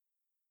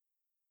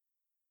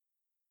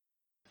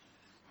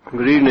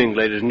Good evening,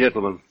 ladies and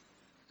gentlemen.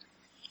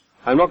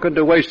 I'm not going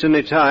to waste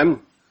any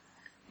time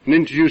in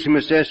introducing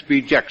Mr.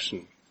 S.B.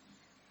 Jackson.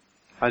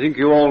 I think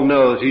you all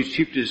know that he's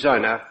chief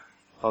designer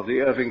of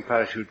the Irving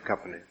Parachute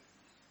Company.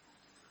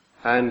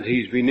 And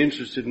he's been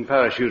interested in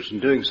parachutes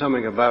and doing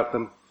something about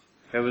them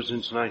ever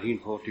since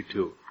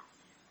 1942.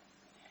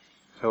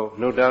 So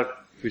no doubt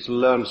we shall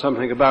learn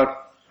something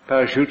about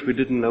parachutes we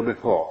didn't know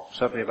before,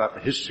 something about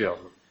the history of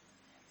them.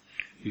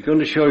 He's going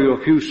to show you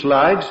a few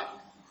slides,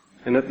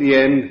 and at the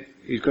end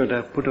he's going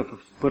to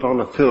put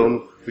on a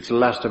film which will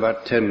last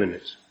about 10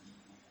 minutes.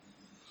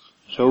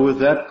 So with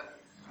that,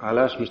 I'll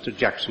ask Mr.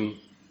 Jackson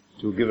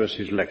to give us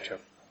his lecture.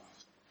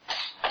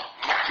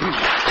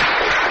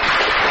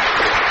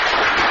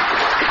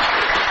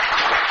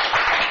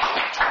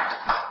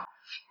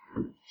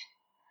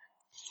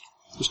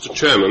 Mr.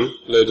 Chairman,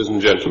 ladies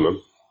and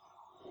gentlemen,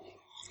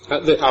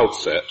 at the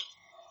outset,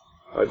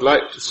 I'd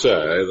like to say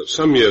that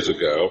some years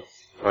ago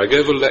I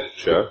gave a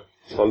lecture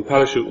on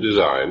parachute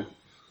design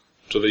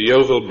to the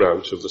Yeovil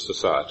branch of the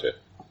Society.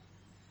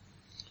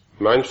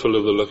 Mindful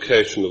of the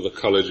location of the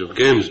College of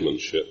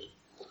Gamesmanship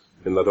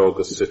in that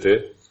august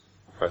city,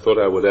 I thought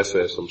I would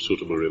essay some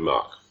suitable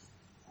remark.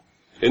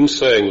 In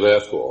saying,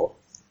 therefore,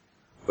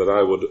 that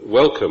I would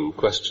welcome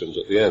questions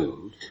at the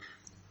end,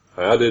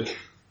 I added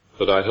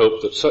that I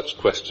hoped that such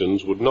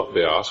questions would not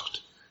be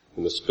asked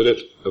in the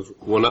spirit of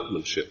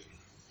one-upmanship,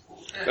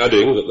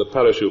 adding that the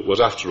parachute was,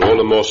 after all,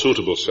 a more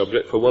suitable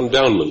subject for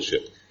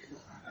one-downmanship.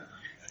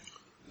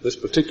 This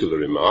particular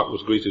remark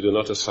was greeted in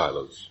utter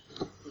silence.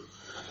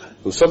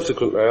 And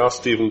subsequently I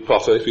asked Stephen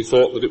Potter if he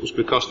thought that it was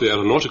because the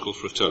aeronautical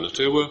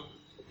fraternity were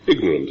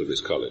ignorant of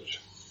his college.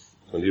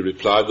 And he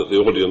replied that the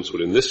audience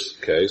were in this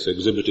case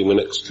exhibiting an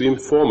extreme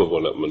form of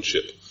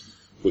one-upmanship,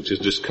 which is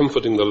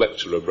discomforting the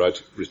lecturer by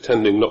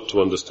pretending not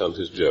to understand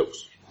his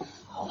jokes.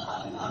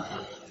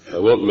 I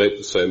won't make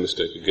the same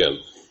mistake again.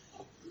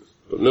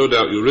 But no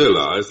doubt you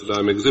realise that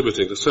I'm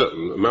exhibiting a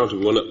certain amount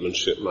of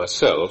one-upmanship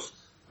myself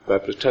by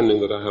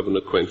pretending that I have an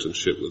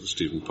acquaintanceship with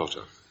Stephen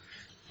Potter.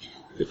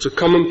 It's a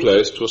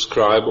commonplace to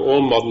ascribe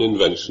all modern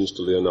inventions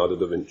to Leonardo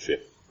da Vinci,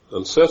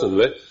 and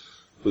certainly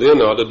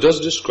Leonardo does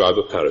describe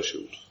a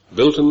parachute,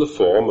 built in the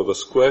form of a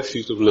square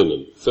sheet of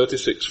linen,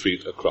 36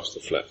 feet across the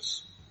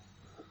flats.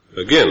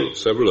 Again,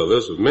 several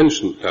others have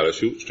mentioned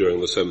parachutes during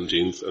the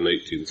 17th and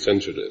 18th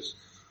centuries,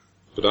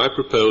 but I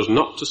propose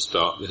not to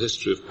start the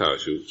history of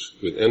parachutes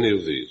with any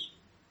of these.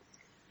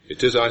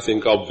 It is, I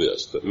think,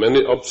 obvious that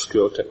many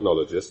obscure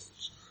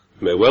technologists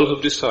may well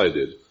have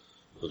decided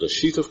that a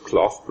sheet of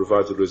cloth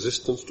provides a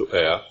resistance to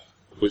air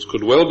which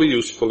could well be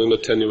useful in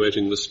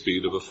attenuating the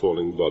speed of a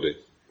falling body.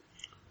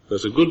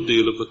 There's a good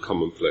deal of the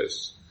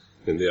commonplace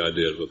in the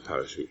idea of a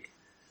parachute.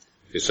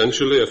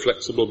 Essentially a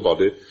flexible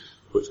body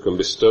which can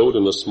be stowed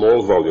in a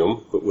small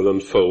volume but will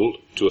unfold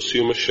to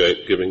assume a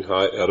shape giving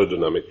high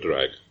aerodynamic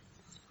drag.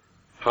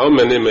 How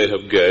many may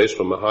have gazed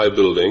from a high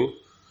building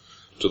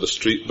to the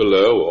street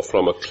below, or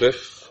from a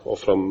cliff, or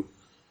from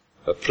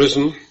a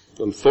prison,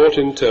 and thought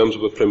in terms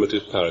of a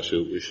primitive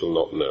parachute, we shall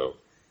not know.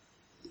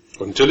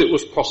 Until it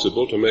was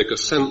possible to make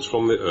ascents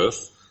from the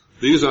earth,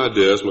 these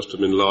ideas must have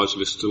been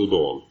largely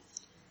stillborn.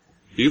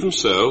 Even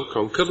so,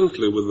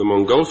 concurrently with the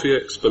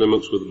Montgolfier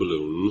experiments with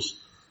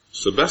balloons,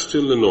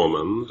 Sébastien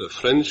Lenormand, a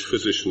French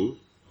physician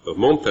of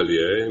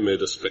Montpellier,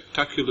 made a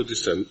spectacular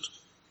descent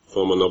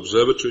from an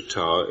observatory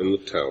tower in the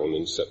town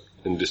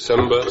in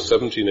December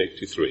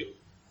 1783.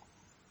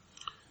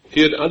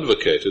 He had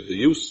advocated the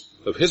use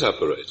of his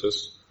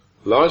apparatus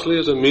largely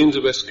as a means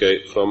of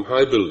escape from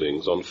high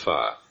buildings on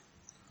fire.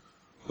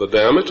 The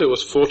diameter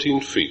was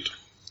 14 feet,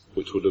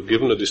 which would have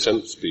given a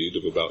descent speed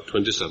of about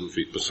 27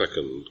 feet per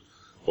second,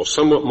 or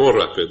somewhat more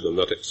rapid than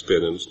that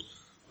experienced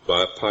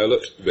by a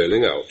pilot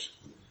bailing out.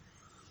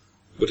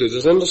 But it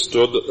is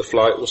understood that the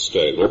flight was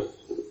stable,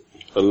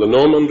 and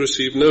Lenormand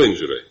received no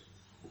injury,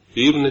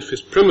 even if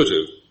his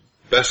primitive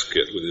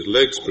basket with his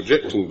legs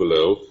projecting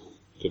below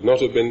could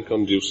not have been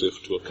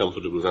conducive to a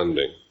comfortable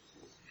landing.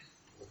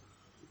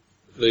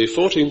 The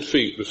 14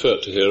 feet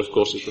referred to here, of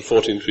course, is the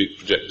 14 feet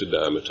projected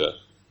diameter.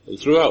 And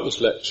throughout this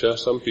lecture,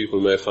 some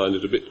people may find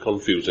it a bit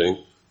confusing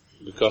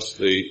because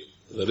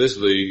there is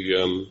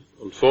the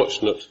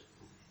unfortunate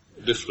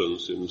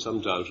difference in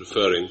sometimes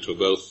referring to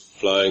both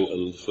flying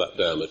and the flat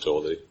diameter,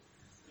 or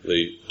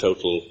the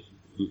total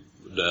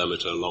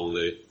diameter along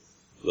the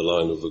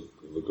line of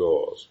the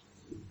gauze.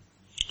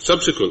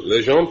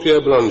 Subsequently,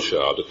 Jean-Pierre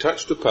Blanchard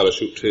attached a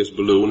parachute to his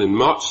balloon in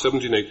March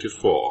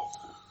 1784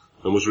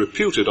 and was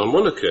reputed on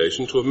one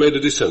occasion to have made a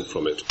descent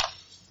from it,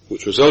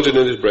 which resulted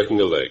in his breaking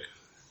a leg.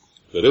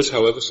 There is,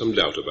 however, some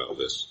doubt about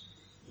this.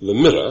 The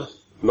Mirror,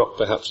 not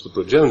perhaps the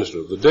progenitor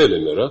of the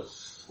Daily Mirror,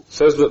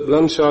 says that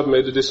Blanchard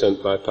made a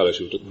descent by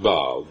parachute at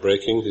Bâle,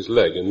 breaking his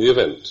leg in the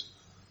event.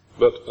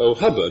 But O.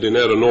 Hubbard, in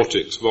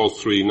Aeronautics, Vol.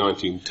 3,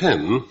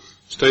 1910,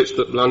 states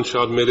that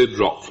Blanchard merely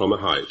dropped from a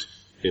height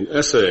in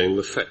essaying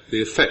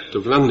the effect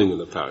of landing in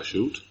a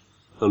parachute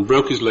and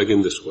broke his leg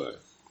in this way.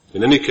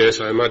 In any case,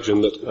 I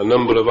imagine that a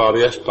number of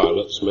RAF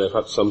pilots may have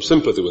had some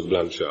sympathy with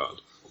Blanchard.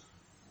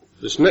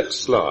 This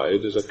next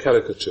slide is a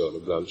caricature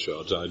of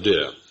Blanchard's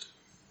idea.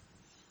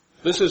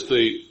 This is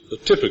the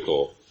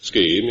typical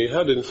scheme. He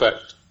had, in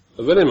fact,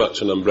 very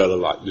much an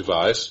umbrella-like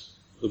device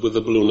with the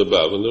balloon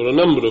above, and there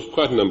are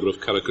quite a number of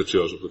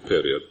caricatures of the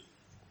period.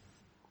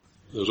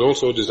 It was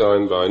also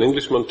designed by an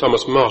Englishman,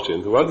 Thomas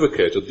Martin, who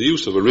advocated the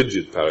use of a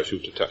rigid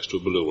parachute attached to a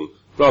balloon,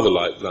 rather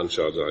like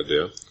Blanchard's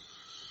idea.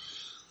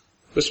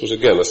 This was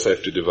again a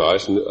safety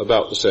device, and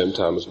about the same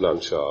time as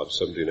Blanchard,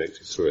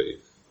 1783.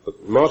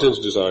 But Martin's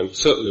design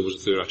certainly was a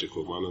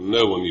theoretical one, and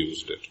no one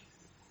used it.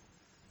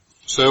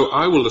 So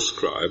I will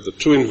ascribe the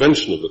true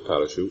invention of the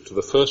parachute to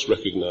the first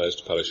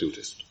recognized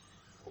parachutist.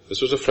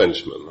 This was a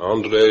Frenchman,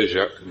 André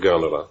Jacques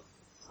Garnerin,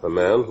 a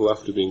man who,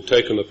 after being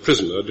taken a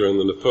prisoner during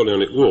the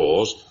Napoleonic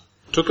Wars,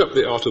 took up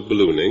the art of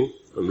ballooning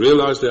and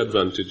realized the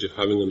advantage of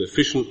having an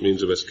efficient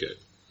means of escape.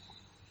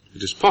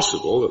 It is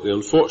possible that the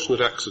unfortunate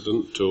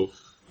accident to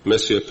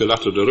Messieurs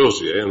Pilato de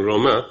Rosier and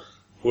Romain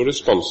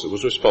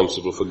was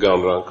responsible for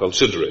Garnerin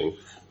considering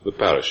the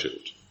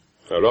parachute.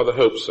 I rather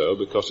hope so,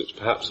 because it's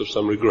perhaps of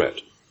some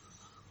regret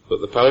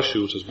that the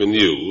parachute has been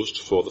used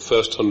for the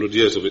first 100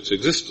 years of its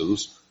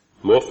existence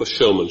more for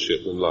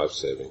showmanship than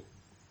life-saving.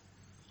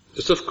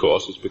 This, of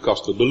course, is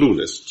because the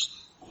balloonists,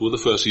 who were the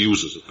first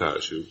users of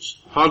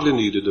parachutes, hardly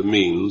needed a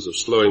means of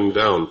slowing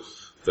down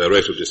their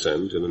rate of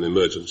descent in an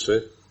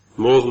emergency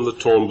more than the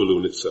torn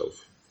balloon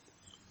itself.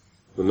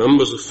 The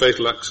numbers of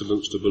fatal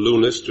accidents to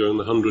balloonists during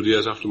the 100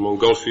 years after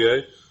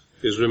Montgolfier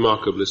is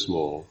remarkably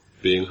small,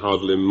 being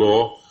hardly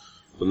more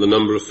than the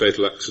number of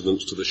fatal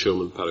accidents to the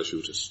showman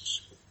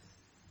parachutists.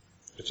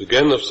 It's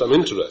again of some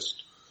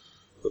interest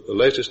that the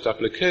latest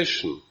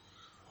application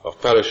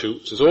of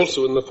parachutes is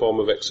also in the form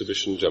of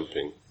exhibition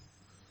jumping,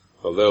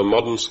 although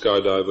modern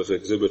skydivers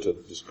exhibit a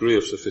degree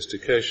of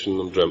sophistication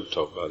undreamt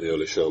of by the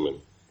early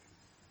showmen.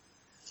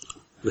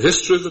 The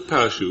history of the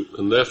parachute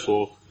can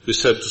therefore be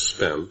said to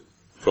span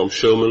from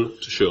showman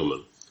to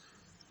showman.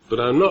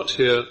 But I'm not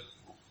here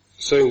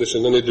saying this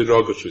in any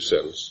derogatory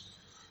sense.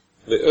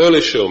 The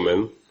early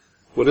showmen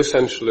were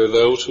essentially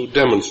those who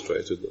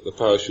demonstrated that the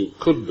parachute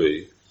could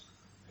be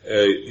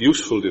a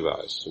useful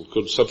device and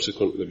could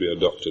subsequently be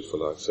adopted for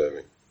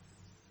life-saving.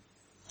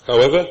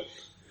 However,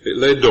 it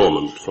lay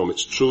dormant from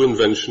its true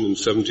invention in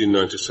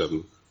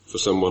 1797 for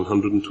some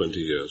 120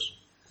 years,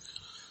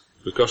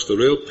 because the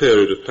real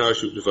period of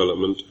parachute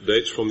development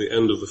dates from the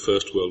end of the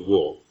First World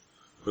War,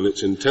 and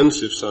its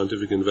intensive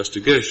scientific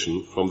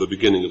investigation from the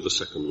beginning of the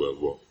Second World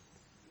War.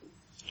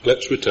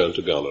 Let's return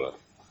to Garnerin.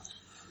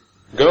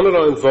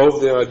 Garnerin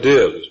involved the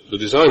idea of the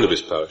design of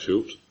his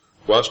parachute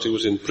whilst he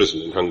was in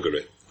prison in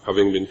Hungary,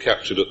 having been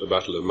captured at the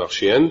Battle of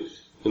Marchiennes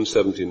in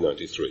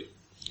 1793.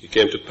 He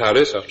came to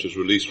Paris after his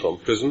release from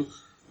prison,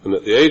 and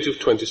at the age of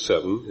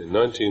 27, in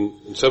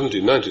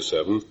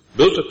 1797,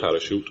 built a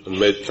parachute and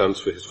made plans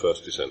for his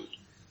first descent.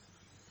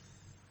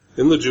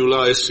 In the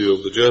July issue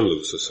of the Journal of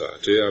the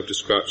Society, I've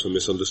described some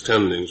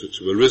misunderstandings which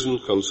have arisen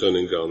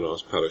concerning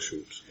Garnerin's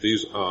parachute.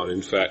 These are,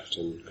 in fact,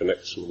 in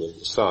connection with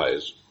the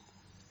size.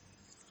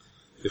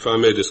 If I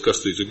may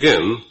discuss these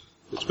again,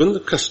 it's been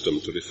the custom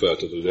to refer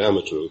to the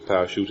diameter of a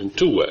parachute in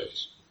two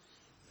ways.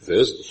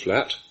 There's the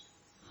flat,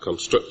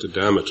 constructed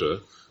diameter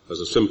as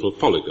a simple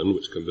polygon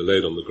which can be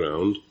laid on the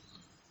ground,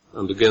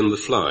 and again the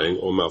flying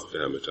or mouth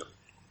diameter.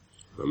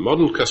 A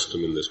modern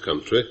custom in this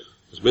country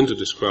has been to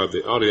describe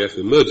the RAF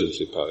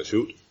emergency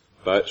parachute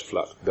by its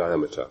flat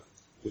diameter,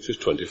 which is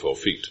 24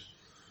 feet.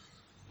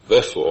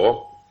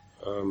 Therefore,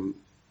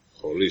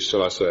 or at least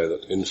shall I say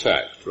that in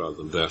fact, rather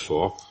than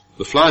therefore,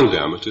 the flying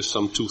diameter is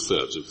some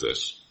 2/3 of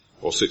this,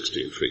 or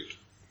 16 feet.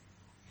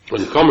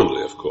 And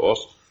commonly, of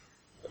course,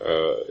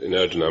 in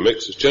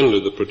aerodynamics, it's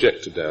generally the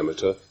projector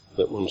diameter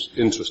that one's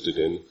interested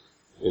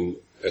in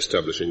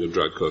establishing a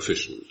drag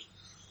coefficient.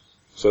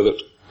 So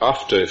that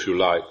after, if you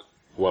like,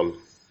 one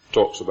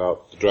talks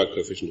about the drag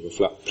coefficient of a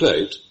flat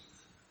plate,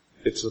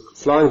 it's the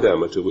flying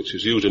diameter which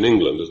is used in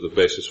England as the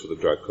basis for the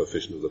drag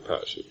coefficient of the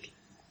parachute.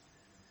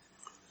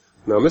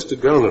 Now, Mr.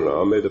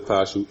 Garnerin made a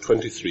parachute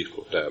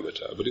 23-foot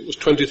diameter, but it was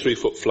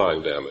 23-foot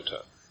flying diameter.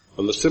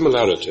 And the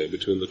similarity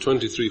between the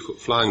 23-foot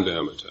flying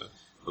diameter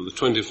and the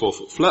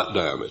 24-foot flat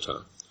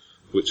diameter,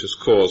 which has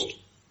caused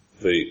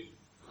the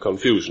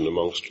confusion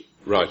amongst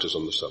writers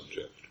on the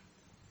subject.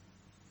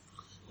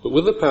 But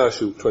with the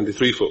parachute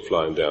 23-foot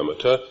flying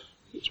diameter,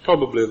 it's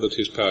probably that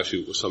his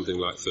parachute was something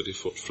like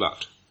 30-foot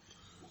flat.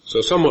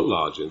 So somewhat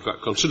larger, in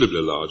fact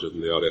considerably larger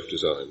than the RF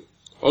design.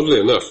 Oddly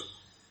enough,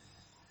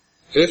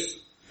 if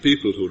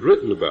people who'd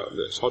written about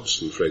this,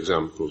 Hodgson for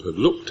example, had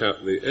looked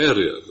at the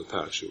area of the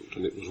parachute,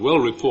 and it was well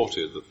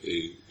reported that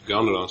the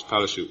Garnerin's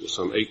parachute was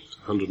some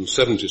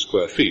 870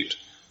 square feet,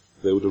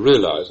 they would have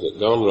realized that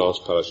Garnerin's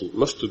parachute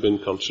must have been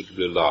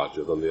considerably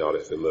larger than the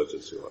RF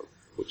emergency one,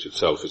 which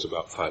itself is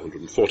about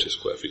 540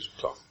 square feet of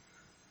cloth.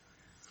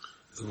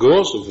 The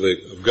gauze of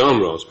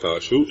Garnerin's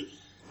parachute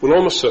were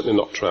almost certainly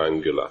not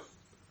triangular,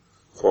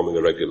 forming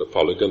a regular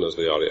polygon as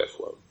the RAF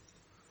one.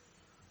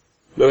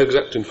 No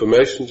exact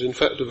information is in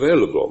fact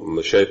available on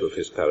the shape of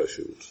his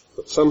parachute,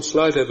 but some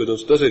slight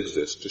evidence does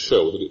exist to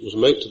show that it was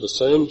made to the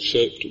same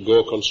shaped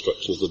gore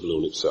construction as the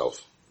balloon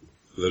itself.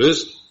 There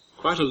is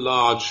quite a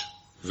large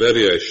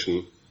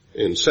variation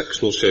in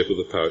sectional shape of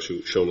the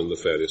parachute shown in the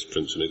various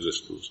prints in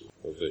existence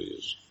of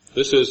these.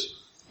 This is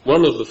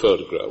one of the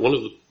photographs,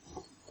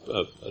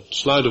 a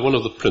slide of one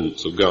of the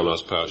prints of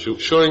Garnard's parachute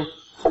showing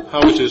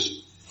how it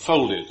is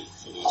folded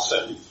for the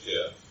descent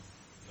here.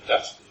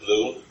 That's the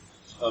balloon,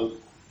 and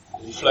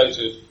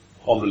inflated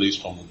on release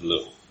from the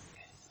balloon.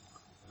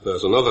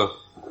 There's another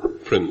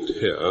print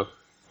here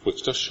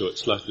which does show it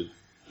slightly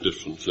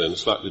differently in a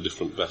slightly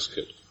different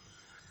basket.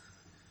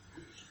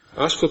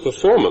 As for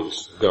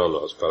performance of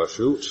Garnard's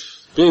parachute,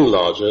 being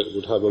larger, it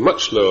would have a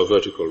much lower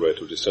vertical rate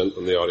of descent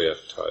than the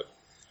RAF type,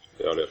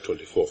 the RAF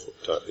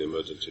 24-foot type, the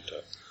emergency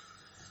type.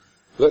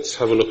 Let's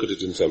have a look at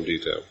it in some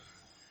detail.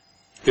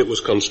 It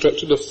was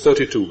constructed of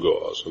 32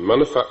 gauze and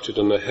manufactured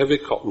in a heavy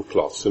cotton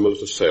cloth similar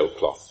to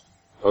sailcloth.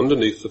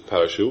 Underneath the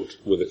parachute,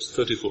 with its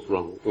 30-foot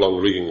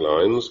long rigging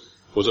lines,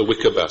 was a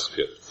wicker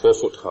basket, 4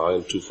 foot high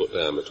and 2 foot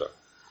diameter.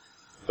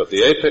 At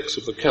the apex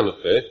of the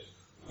canopy,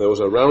 there was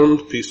a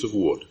round piece of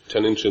wood,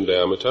 10 inch in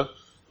diameter,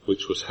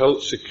 which was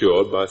held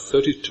secured by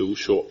 32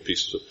 short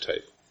pieces of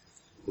tape.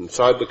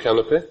 Inside the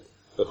canopy,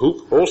 a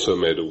hoop, also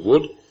made of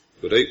wood,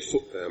 with 8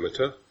 foot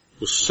diameter,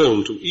 was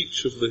sewn to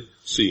each of the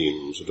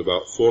seams at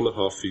about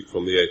 4.5 feet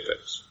from the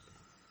apex.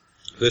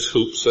 This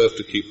hoop served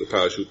to keep the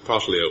parachute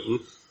partially open,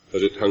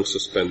 as it hung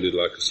suspended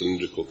like a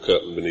cylindrical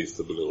curtain beneath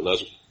the balloon,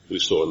 as we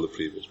saw in the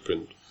previous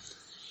print.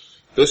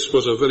 This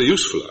was a very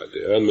useful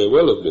idea and may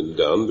well have been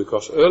done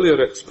because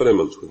earlier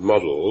experiments with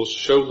models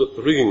showed that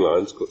the rigging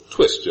lines could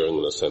twist during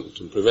an ascent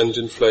and prevent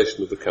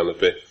inflation of the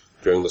canopy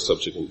during the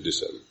subsequent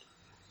descent.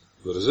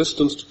 The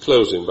resistance to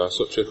closing by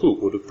such a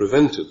hoop would have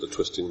prevented the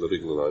twisting of the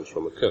rigging lines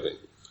from occurring.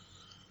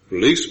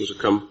 Release was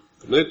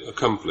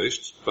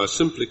accomplished by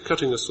simply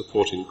cutting a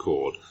supporting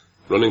cord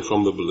running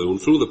from the balloon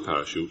through the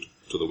parachute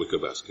to the wicker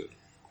basket.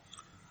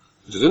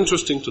 It is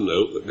interesting to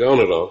note that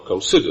Garnard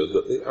considered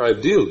that the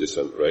ideal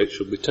descent rate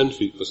should be 10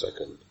 feet per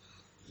second.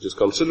 It is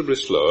considerably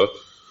slower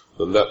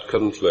than that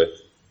currently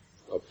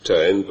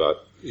obtained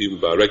even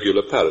by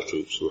regular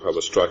parachutes who have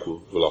a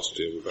striking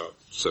velocity of about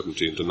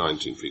 17 to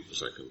 19 feet per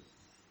second.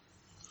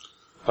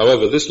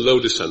 However, this low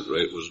descent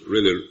rate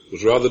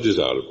was rather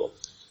desirable.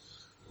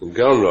 In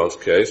Garnard's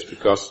case,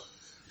 because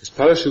his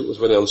parachute was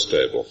very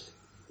unstable,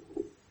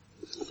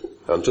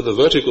 and to the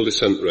vertical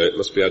descent rate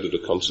must be added a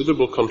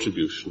considerable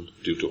contribution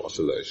due to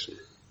oscillation.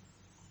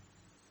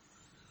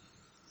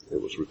 It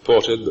was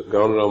reported that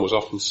Garnard was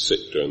often sick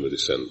during the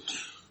descent,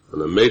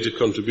 and a major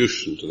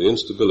contribution to the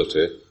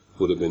instability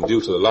would have been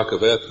due to the lack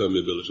of air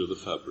permeability of the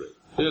fabric.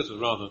 Here's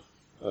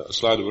a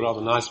slide of a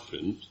rather nice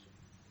print,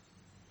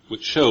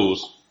 which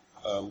shows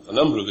a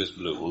number of his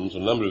balloons, a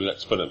number of his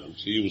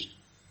experiments. He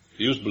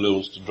used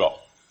balloons to drop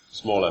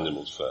small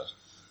animals first,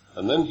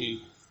 and then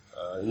he,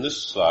 in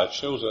this slide,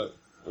 shows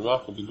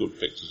remarkably good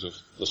pictures of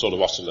the sort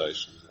of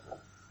oscillations that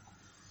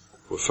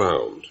were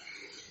found.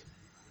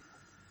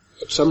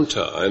 At some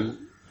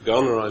time,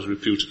 Garnard is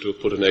reputed to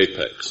have put an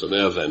apex, an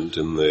air vent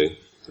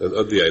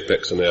at the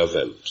apex, an air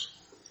vent.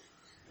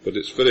 But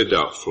it's very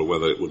doubtful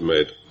whether it would have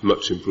made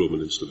much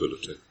improvement in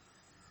stability.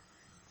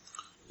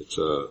 It's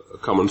a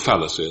common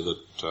fallacy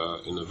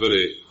that in a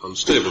very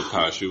unstable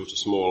parachute, a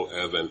small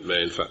air vent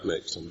may in fact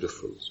make some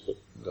difference, but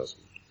it doesn't.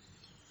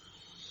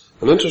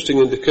 An interesting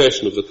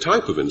indication of the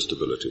type of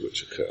instability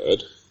which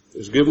occurred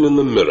is given in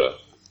the Mirror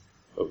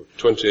of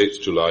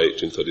 28th July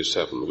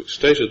 1837, which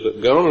stated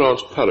that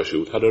Garnard's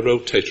parachute had a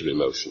rotatory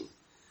motion.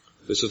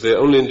 This is the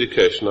only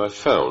indication I've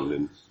found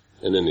in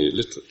any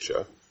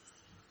literature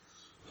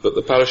that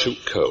the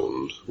parachute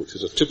coned, which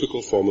is a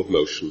typical form of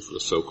motion for a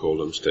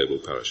so-called unstable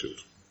parachute.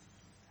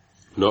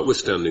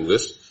 Notwithstanding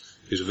this,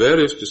 his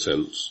various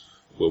descents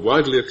were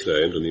widely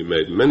acclaimed and he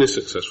made many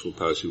successful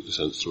parachute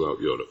descents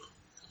throughout Europe.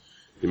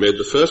 He made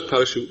the first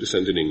parachute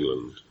descent in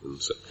England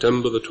on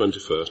September the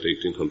 21st,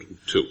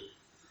 1802,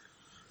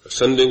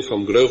 ascending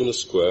from Grosvenor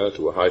Square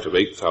to a height of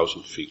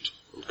 8,000 feet,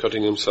 and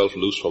cutting himself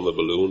loose from the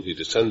balloon, he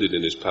descended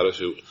in his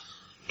parachute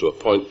to a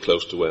point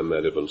close to where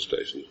Marylebone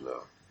Station is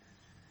now.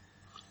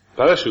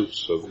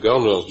 Parachutes of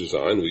Garnard's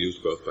design were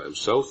used both by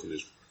himself and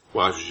his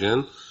wife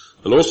Jeanne,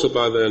 and also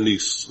by their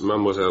niece,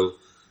 Mademoiselle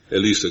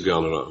Elisa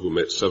Garnard, who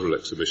made several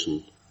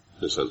exhibition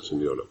descents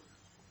in Europe.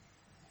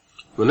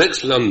 The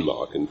next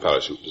landmark in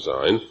parachute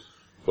design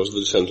was the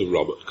descent of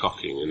Robert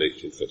Cocking in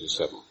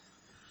 1837.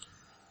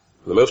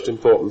 The most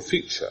important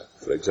feature,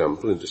 for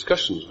example, in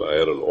discussions by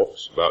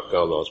aeronauts about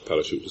Garnard's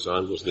parachute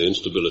design was the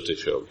instability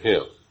shown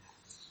here.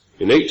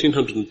 In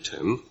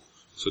 1810,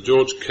 Sir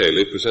George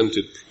Cayley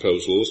presented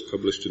proposals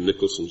published in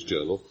Nicholson's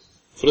Journal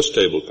for a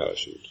stable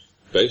parachute,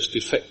 based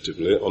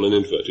effectively on an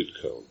inverted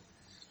cone.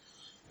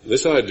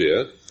 This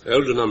idea,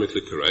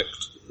 aerodynamically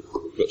correct,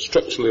 but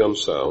structurally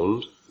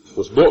unsound,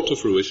 was brought to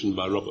fruition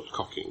by Robert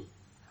Cocking.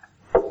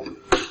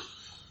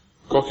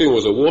 Cocking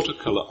was a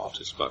watercolour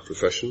artist by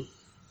profession,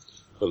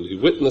 and he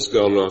witnessed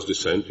Garnard's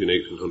descent in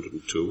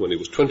 1802 when he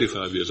was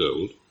 25 years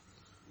old,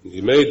 And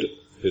he made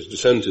his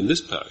descent in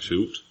this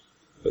parachute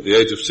at the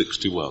age of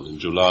 61 in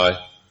July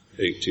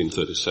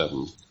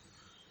 1837.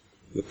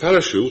 The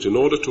parachute, in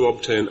order to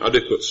obtain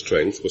adequate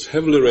strength, was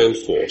heavily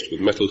reinforced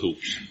with metal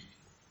hoops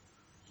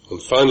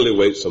and finally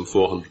weighed some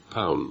 400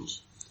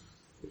 pounds.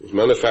 It was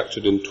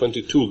manufactured in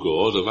 22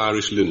 gauze of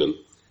Irish linen,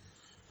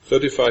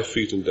 35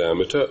 feet in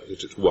diameter at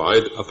its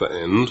wide upper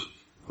end,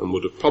 and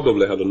would have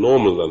probably had a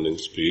normal landing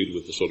speed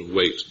with the sort of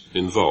weight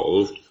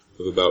involved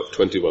of about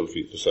 21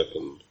 feet per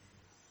second.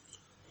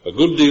 A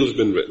good deal has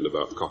been written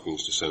about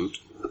Cocking's descent,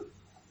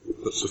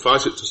 but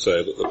suffice it to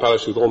say that the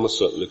parachute almost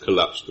certainly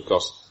collapsed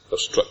because of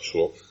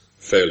structural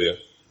failure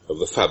of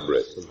the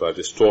fabric and by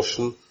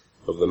distortion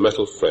of the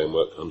metal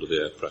framework under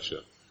the air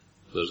pressure.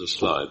 There's a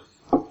slide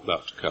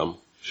about to come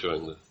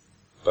showing the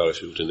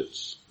parachute in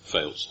its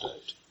failed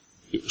state.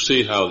 You can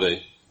see how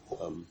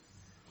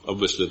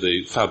obviously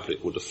the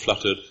fabric would have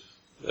fluttered.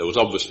 There was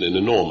obviously an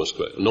enormous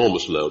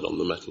load on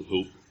the metal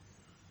hoop.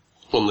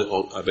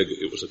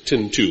 It was a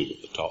tin tube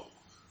at the top.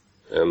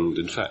 And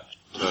in fact,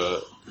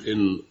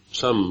 in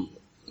some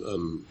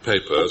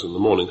papers, in the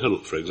Morning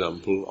Herald, for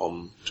example,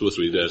 on 2 or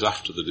 3 days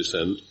after the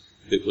descent,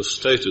 it was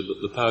stated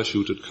that the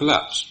parachute had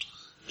collapsed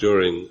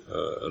during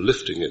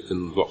lifting it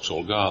in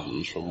Vauxhall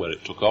Gardens from where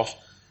it took off,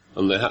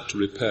 and they had to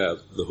repair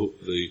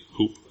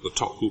the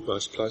top hoop by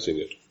splicing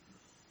it.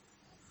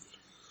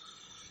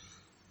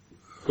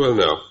 Well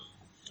now,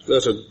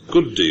 there's a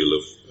good deal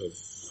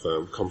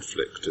of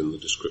conflict in the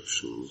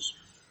descriptions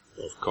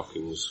of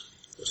Cocking's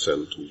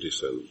ascent and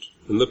descent.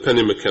 In the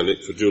Penny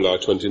Mechanic for July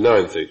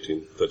 29th,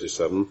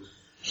 1837,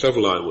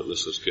 several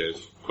eyewitnesses gave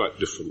quite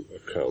different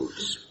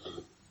accounts.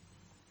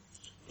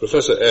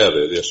 Professor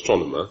Airy, the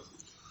astronomer,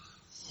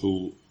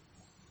 who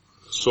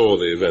saw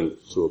the event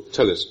through a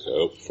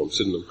telescope from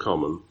Sydenham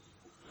Common,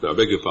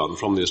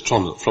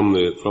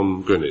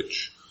 from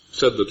Greenwich,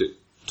 said that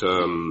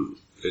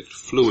it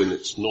flew in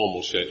its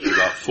normal shape for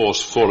about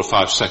 4 or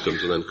 5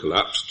 seconds and then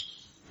collapsed.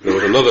 There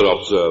was another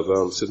observer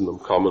on Sydenham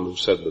Common who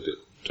said that it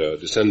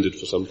descended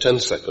for some 10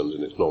 seconds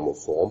in its normal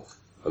form,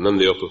 and then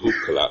the upper hoop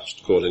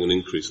collapsed, causing an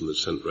increase in the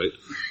descent rate,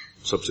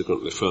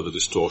 subsequently further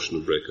distortion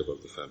and breakup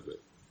of the fabric.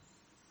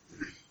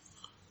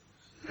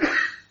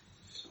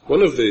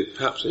 One of the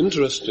perhaps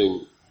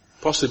interesting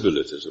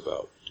possibilities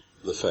about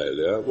the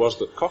failure was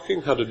that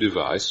Cocking had a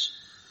device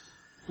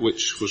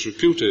which was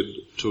reputed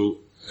to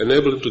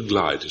enable him to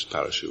glide his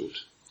parachute.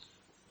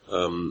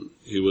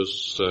 He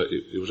was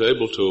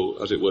able to,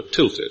 as it were,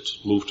 tilt it,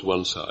 move to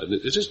one side. And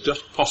it is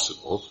just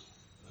possible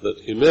that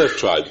he may have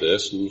tried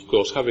this, and of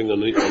course having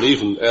an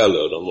uneven air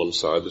load on one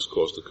side has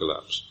caused the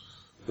collapse.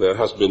 There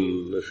has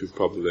been,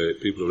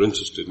 people who are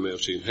interested may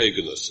have seen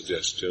Hagener's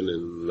suggestion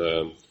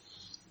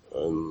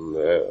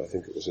I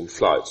think it was in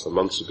Flight some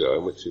months ago,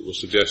 in which it was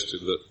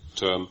suggested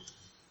that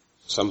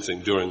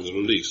something during the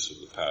release of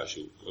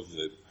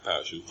the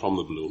parachute from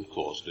the balloon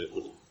caused it.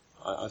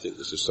 I think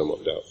this is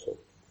somewhat doubtful.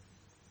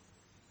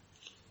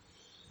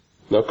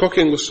 Now,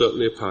 Cocking was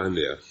certainly a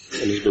pioneer,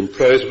 and he's been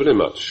praised very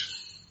much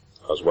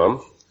as one,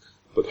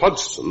 but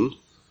Hodgson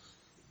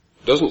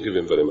doesn't give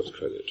him very much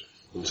credit.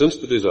 And since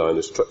the design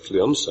is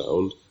structurally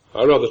unsound,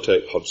 I rather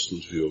take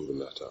Hodgson's view of the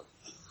matter.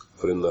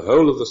 For in the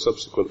whole of the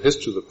subsequent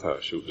history of the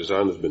parachute,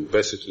 design has been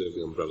basically of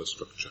the umbrella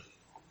structure.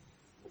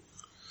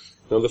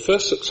 Now, the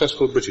first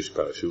successful British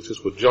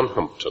parachutist was John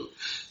Hampton,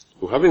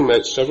 who, having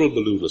made several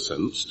balloon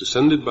ascents,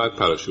 descended by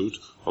parachute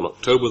on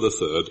October the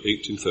 3rd,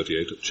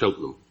 1838 at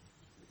Cheltenham.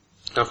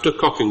 After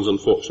Cocking's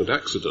unfortunate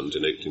accident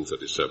in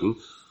 1837,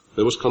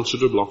 there was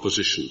considerable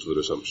opposition to the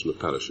resumption of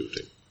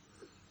parachuting.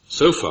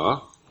 So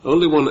far,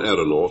 only one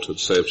aeronaut had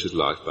saved his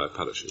life by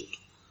parachute,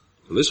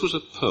 and this was a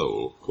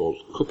Pole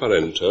called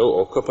Cuparento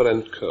or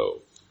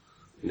Cuparenco,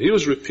 and he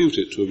was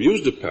reputed to have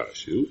used a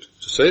parachute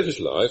to save his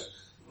life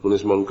when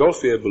his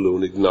Montgolfier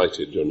balloon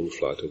ignited during the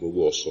flight over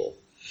Warsaw.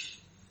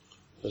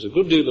 There's a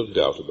good deal of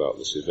doubt about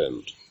this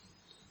event.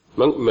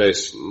 Monk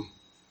Mason,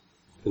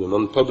 in an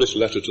unpublished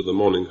letter to the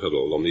Morning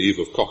Herald on the eve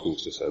of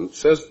Cocking's descent,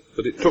 says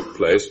that it took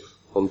place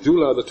on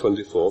July the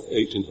 24th,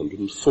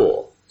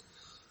 1804.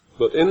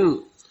 But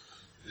in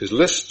his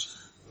list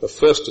of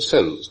first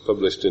ascents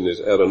published in his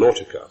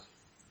Aeronautica,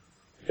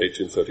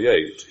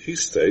 1838, he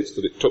states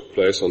that it took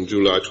place on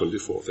July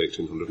 24th,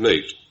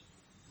 1808.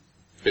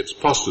 It's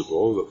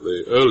possible that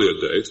the earlier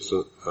date is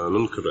an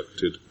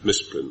uncorrected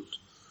misprint.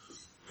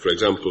 For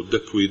example,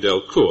 Depuy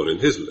Delcourt in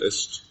his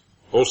list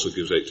also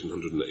gives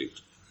 1808.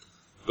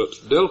 But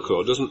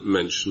Delcourt doesn't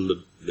mention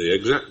the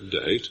exact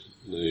date,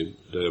 the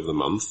day of the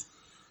month,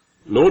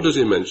 nor does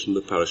he mention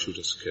the parachute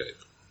escape.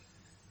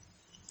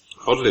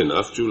 Oddly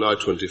enough, July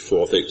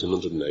 24th,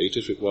 1808,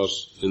 if it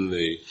was in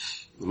the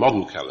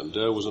modern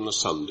calendar, was on a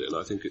Sunday, and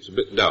I think it's a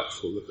bit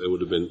doubtful that there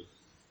would have been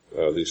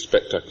these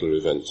spectacular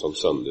events on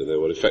Sunday. They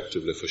were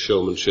effectively for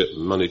showmanship,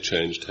 and money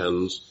changed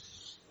hands,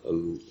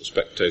 and the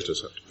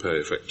spectators had to pay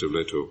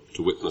effectively to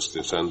witness the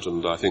ascent,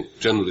 and I think,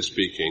 generally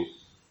speaking,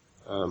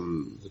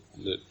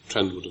 the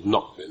trend would have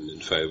not been in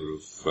favour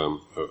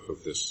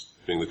of this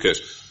being the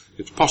case.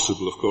 It's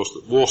possible, of course,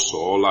 that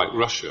Warsaw, like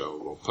Russia,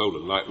 or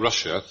Poland, like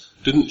Russia,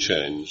 didn't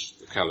change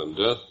the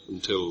calendar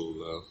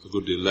until a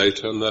good deal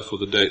later, and therefore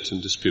the date's in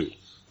dispute.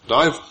 But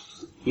I've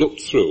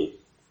looked through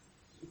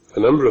a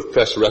number of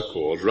press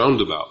records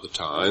round about the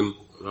time,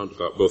 around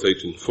about both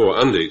 1804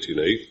 and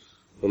 1808,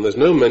 and there's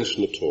no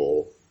mention at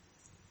all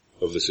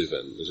of this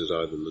event. This is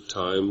either in the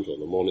Times, or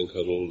the Morning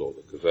Herald, or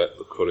the Gazette,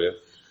 the Courier.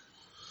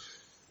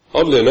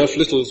 Oddly enough,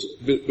 little's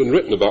been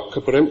written about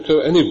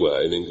Koporenko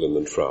anywhere in England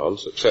and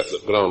France, except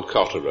that Grand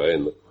Carteret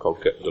in the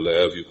Conquête de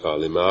l'air vue par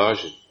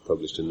l'image,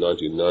 published in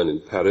 1909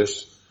 in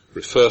Paris,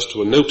 refers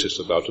to a notice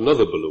about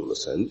another balloon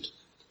ascent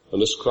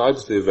and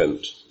ascribes the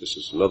event, this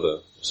is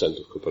another ascent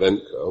of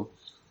Koporenko,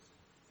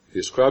 he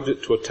ascribes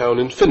it to a town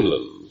in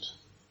Finland.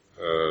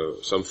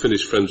 Some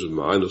Finnish friends of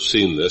mine have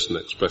seen this and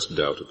expressed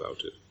doubt about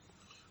it.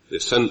 The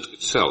ascent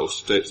itself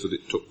states that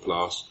it took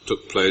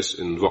place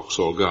in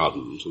Vauxhall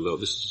Gardens, although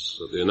this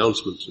is the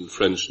announcement's in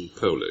French and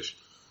Polish.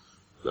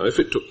 Now, if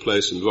it took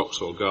place in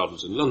Vauxhall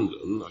Gardens in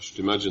London, I should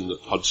imagine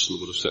that Hodgson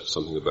would have said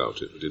something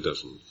about it, but he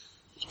doesn't.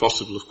 It's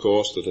possible, of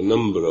course, that a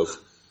number of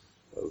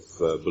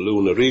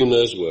balloon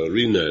arenas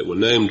were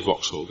named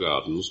Vauxhall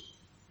Gardens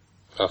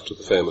after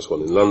the famous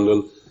one in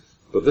London,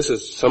 but this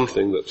is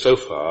something that so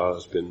far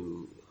has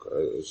been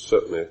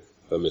certainly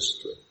a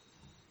mystery.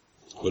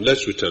 But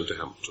let's return to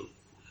Hampton.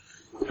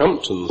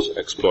 Hampton's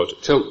exploit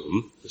at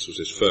Cheltenham, this was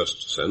his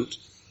first ascent,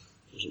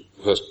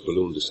 first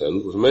balloon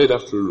descent, was made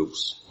after a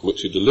ruse, in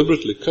which he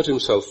deliberately cut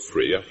himself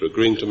free after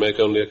agreeing to make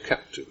only a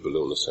captive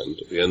balloon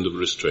ascent at the end of a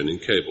restraining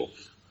cable.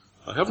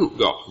 I haven't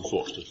got,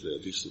 unfortunately,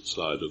 a decent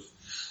slide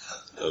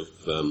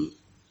of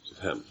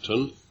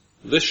Hampton.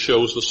 This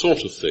shows the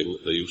sort of thing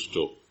that they used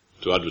to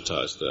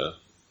advertise their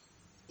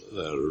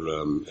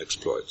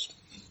exploits.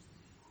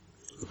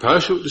 The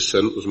parachute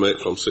descent was made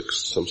from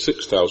some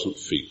 6,000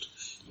 feet,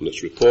 and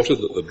it's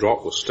reported that the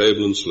drop was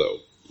stable and slow.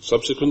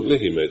 Subsequently,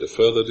 he made a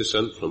further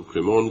descent from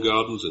Cremorne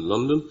Gardens in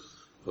London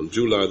on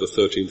July the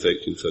 13th,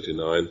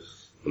 1839,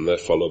 and there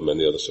followed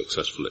many other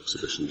successful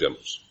exhibition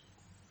jumps.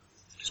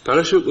 His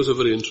parachute was a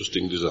very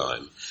interesting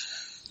design.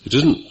 It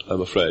isn't, I'm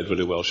afraid,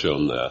 very well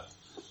shown there.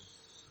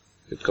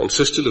 It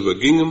consisted of a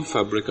gingham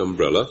fabric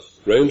umbrella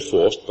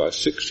reinforced by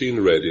 16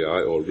 radii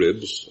or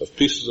ribs of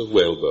pieces of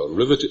whalebone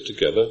riveted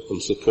together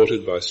and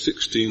supported by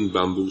 16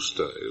 bamboo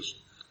stays.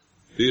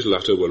 These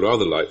latter were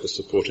rather like the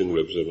supporting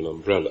ribs of an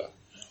umbrella.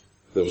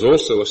 There was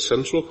also a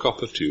central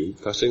copper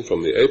tube passing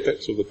from the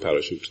apex of the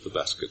parachute to the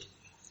basket.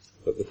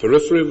 At the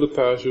periphery of the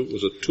parachute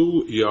was a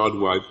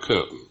 2-yard-wide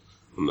curtain,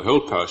 and the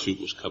whole parachute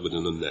was covered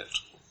in a net.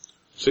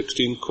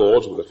 16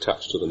 cords were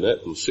attached to the net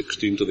and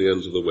 16 to the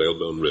ends of the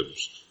whalebone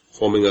ribs,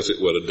 forming as it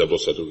were a double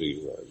set of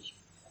V-lines.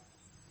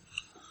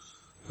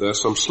 There are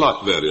some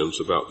slight variants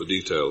about the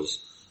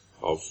details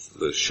of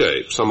the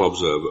shape. Of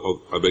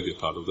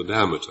the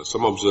diameter.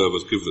 Some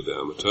observers give the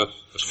diameter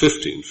as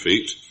 15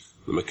 feet.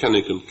 The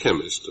mechanic and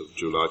chemist of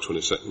July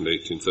 22nd,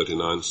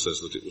 1839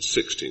 says that it was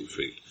 16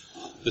 feet.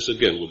 This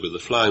again will be the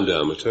flying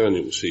diameter, and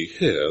you can see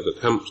here that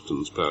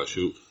Hampton's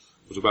parachute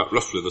was about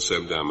roughly the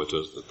same diameter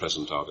as the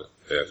present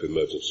RAF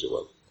emergency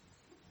one.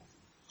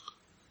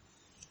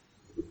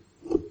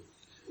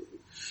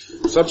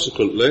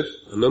 Subsequently,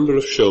 a number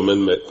of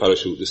showmen made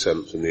parachute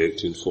descents in the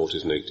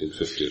 1840s and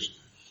 1850s.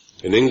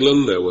 In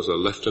England, there was a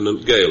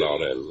Lieutenant Gale,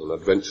 RN, an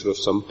adventurer of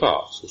some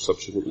parts, who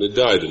subsequently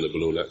died in a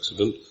balloon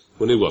accident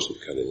when he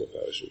wasn't carrying a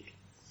parachute.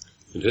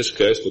 In his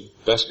case, the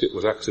basket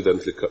was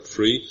accidentally cut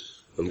free,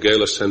 and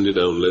Gale ascended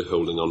only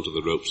holding onto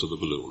the ropes of the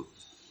balloon.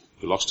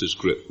 He lost his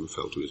grip and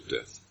fell to his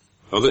death.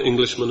 Other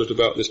Englishmen at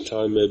about this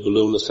time made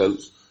balloon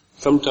ascents,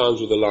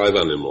 sometimes with a live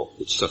animal,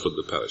 which suffered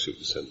the parachute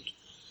descent.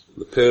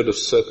 The period of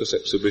circus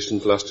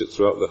exhibitions lasted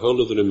throughout the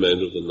whole of the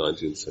remainder of the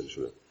 19th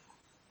century.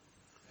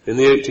 In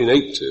the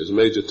 1880s,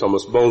 Major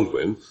Thomas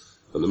Baldwin,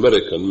 an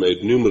American,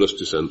 made numerous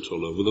descents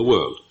all over the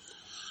world.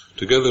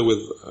 Together with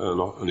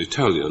an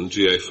Italian,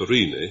 G.A.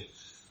 Farini,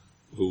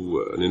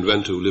 an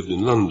inventor who lived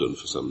in London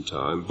for some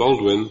time,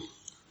 Baldwin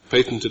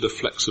patented a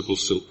flexible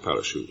silk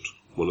parachute,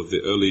 one of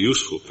the early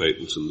useful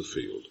patents in the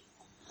field.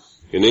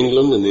 In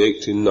England, in the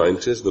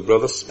 1890s, the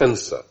brothers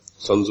Spencer,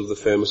 sons of the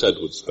famous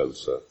Edward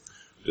Spencer,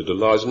 did a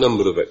large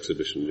number of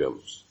exhibition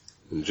jumps.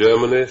 In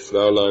Germany,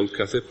 Fraulein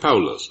Cathy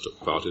Paulus took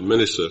part in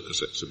many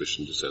circus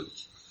exhibition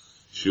descents.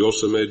 She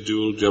also made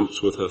dual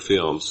jumps with her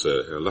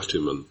fiancé, Herr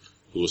Lattiman,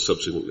 who was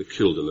subsequently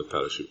killed in a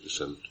parachute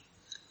descent.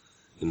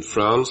 In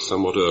France,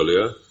 somewhat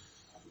earlier,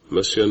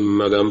 Monsieur and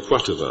Madame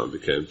Poitevin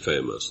became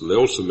famous, and they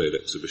also made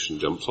exhibition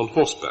jumps on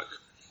horseback.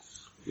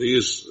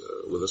 These,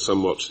 with a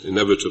somewhat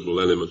inevitable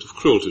element of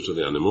cruelty to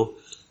the animal,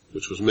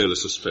 which was merely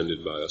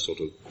suspended by a sort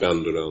of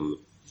band around the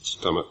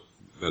stomach,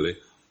 belly.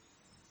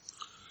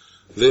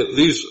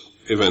 These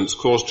events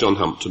caused John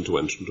Hampton to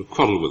enter into a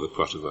quarrel with the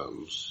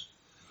Poitevins.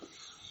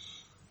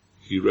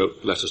 He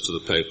wrote letters to the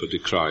paper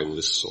decrying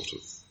this sort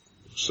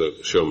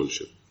of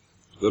showmanship.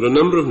 There are a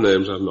number of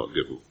names I've not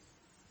given.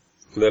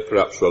 They're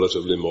perhaps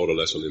relatively more or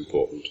less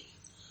unimportant.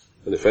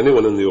 And if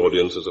anyone in the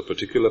audience has a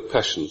particular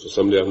passion for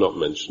somebody I've not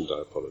mentioned,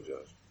 I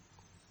apologize.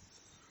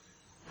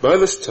 By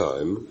this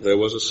time, there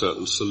was a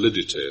certain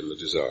solidity in the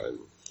design,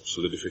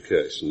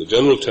 solidification. The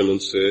general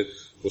tendency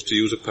was to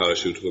use a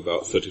parachute of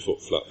about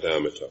 30-foot flat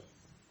diameter,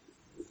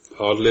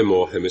 hardly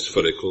more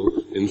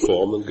hemispherical in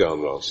form than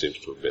Garnrand seems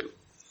to have been.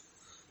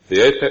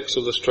 The apex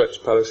of the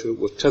stretch parachute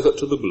was tethered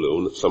to the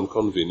balloon at some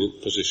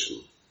convenient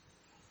position,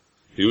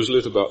 usually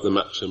at about the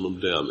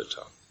maximum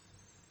diameter.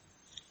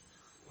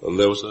 And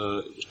it was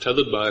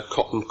tethered by a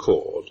cotton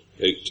cord,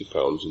 80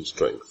 pounds in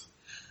strength.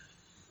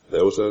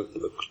 There was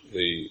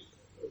the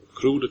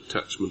crude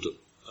attachment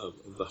of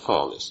the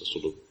harness, a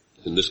sort of,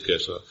 in this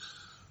case,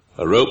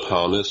 a rope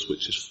harness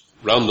which is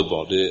round the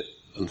body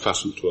and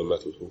fastened to a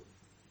metal hook.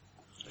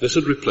 This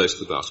had replaced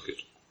the basket.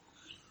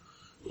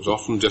 It was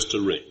often just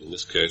a ring, in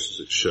this case as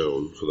it's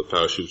shown, for the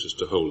parachutist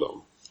to hold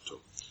on to.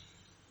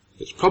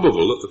 It's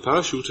probable that the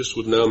parachutist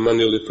would now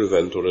manually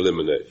prevent or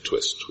eliminate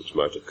twist, which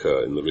might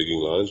occur in the rigging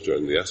lines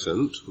during the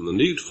ascent, and the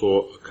need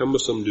for a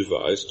cumbersome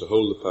device to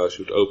hold the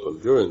parachute open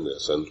during the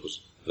ascent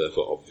was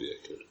therefore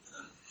obviated.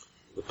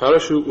 The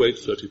parachute weighed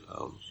 30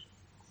 pounds,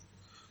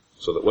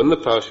 so that when the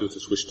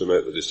parachutist wished to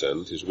make the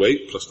descent, his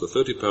weight plus the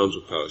 30 pounds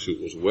of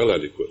parachute was well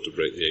adequate to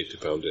break the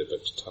 80-pound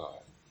apex tie.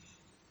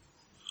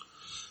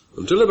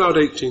 Until about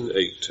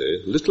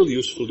 1880, little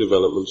useful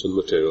developments in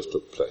materials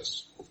took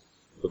place.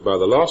 But by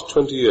the last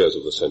 20 years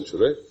of the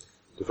century,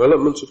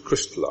 developments had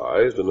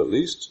crystallized, and at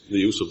least the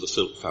use of the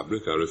silk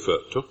fabric I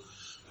referred to,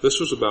 this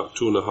was about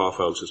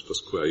 2.5 ounces per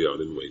square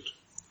yard in weight.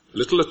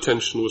 Little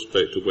attention was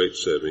paid to weight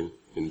saving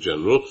in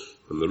general,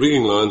 and the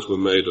rigging lines were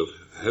made of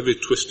heavy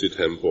twisted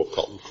hemp or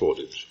cotton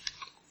cordage.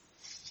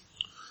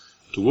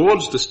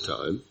 Towards this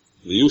time,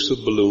 the use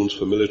of balloons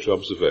for military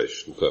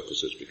observation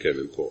purposes became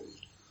important.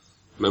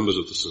 Members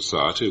of the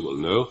Society will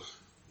know the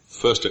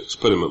first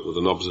experiment with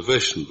an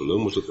observation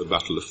balloon was at the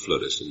Battle of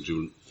Fleurus in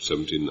June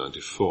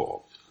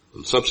 1794,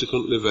 and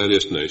subsequently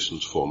various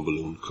nations formed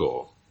balloon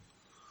corps.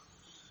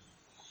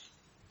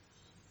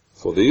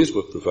 For these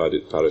were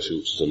provided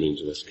parachutes as a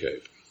means of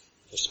escape.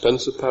 The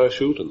Spencer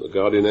parachute and the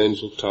Guardian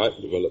Angel type,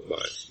 developed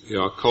by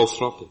E.R.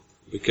 Calthrop,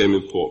 became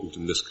important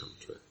in this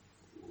country.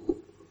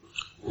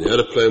 The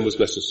aeroplane was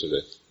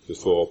necessary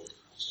before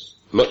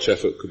much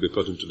effort could be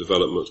put into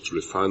developments to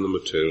refine the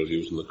material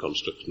used in the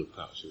construction of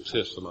parachutes.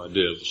 Here's some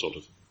idea of the sort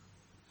of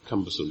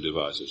cumbersome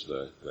devices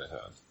they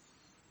had.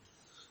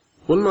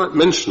 One might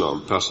mention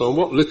en passant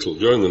what little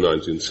during the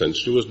 19th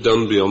century was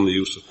done beyond the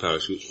use of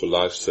parachutes for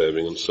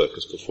life-saving and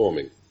circus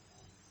performing.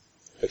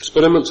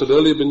 Experiments had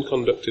earlier been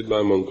conducted by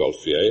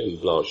Montgolfier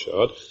and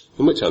Blanchard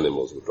in which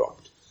animals were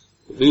dropped.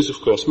 But these, of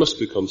course, must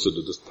be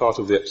considered as part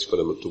of the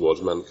experiment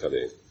towards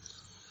man-carrying.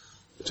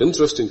 It's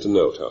interesting to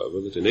note, however,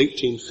 that in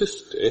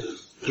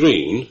 1850,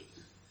 Green,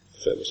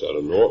 famous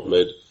aeronaut,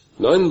 made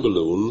 9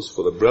 balloons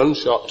for the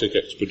Branch Arctic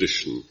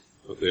expedition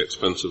at the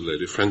expense of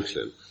Lady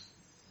Franklin.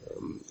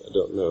 I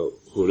don't know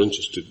who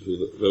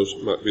those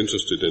might be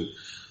interested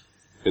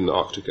in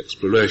Arctic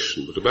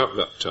exploration, but about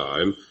that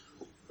time,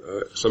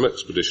 some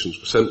expeditions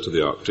were sent to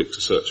the Arctic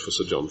to search for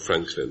Sir John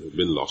Franklin, who had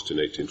been lost in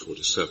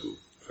 1847. In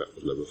fact,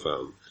 was never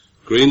found.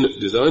 Green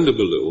designed a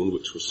balloon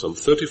which was some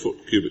 30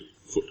 cubic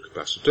foot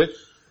capacity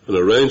and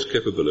a range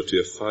capability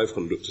of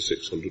 500 to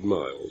 600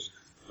 miles.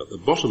 At the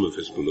bottom of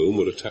his balloon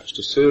were attached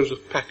a series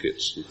of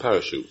packets and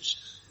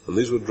parachutes, and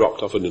these were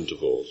dropped off at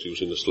intervals,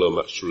 using a slow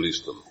match to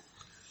release them.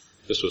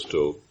 This was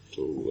to if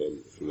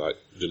you like,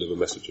 deliver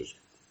messages.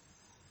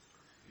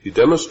 He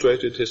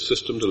demonstrated his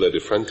system to Lady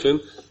Franklin,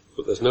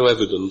 but there's no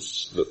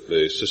evidence that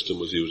the system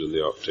was used in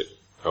the Arctic.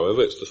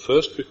 However, it's the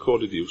first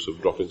recorded use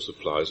of dropping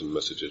supplies and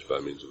messages by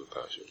means of a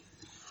parachute.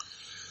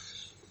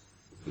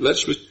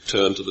 Let's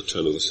return to the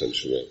turn of the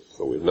century,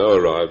 for we've now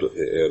arrived at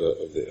the era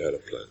of the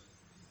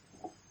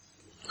aeroplane.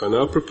 I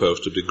now propose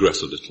to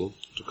digress a little,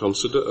 to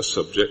consider a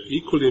subject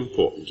equally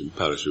important in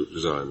parachute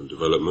design and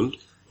development,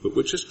 but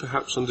which has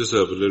perhaps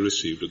undeservedly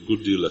received a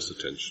good deal less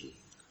attention.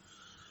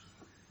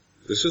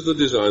 This is the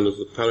design of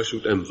the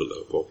parachute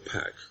envelope, or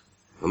pack,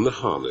 and the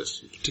harness,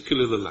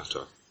 particularly the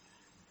latter.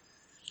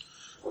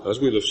 As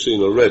we'll have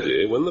seen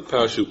already, when the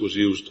parachute was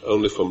used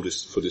only for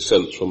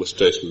descent from a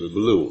stationary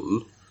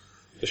balloon,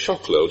 the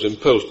shock loads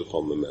imposed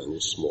upon the man were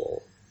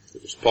small.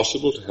 It was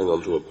possible to hang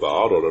onto a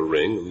bar or a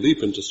ring and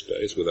leap into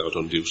space without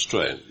undue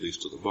strain, at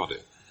least to the body.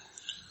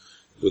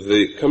 With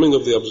the coming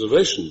of the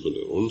observation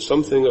balloon,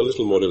 something a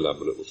little more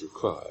elaborate was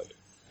required.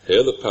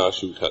 Here the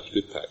parachute had to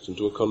be packed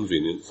into a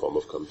convenient form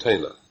of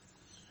container.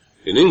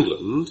 In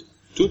England,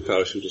 2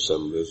 parachute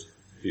assemblies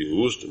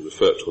used and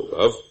referred to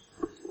above,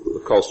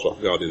 the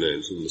Calthrop Guardian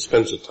Angel and the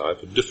Spencer type,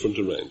 had different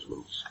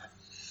arrangements.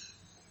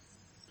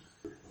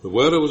 The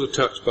wearer was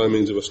attached by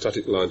means of a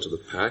static line to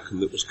the pack,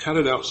 and it was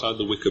carried outside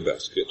the wicker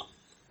basket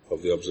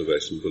of the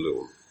observation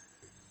balloon.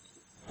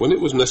 When it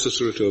was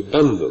necessary to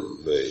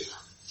abandon the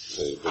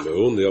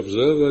balloon, the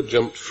observer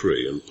jumped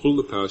free and pulled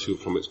the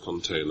parachute from its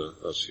container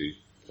as he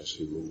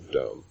moved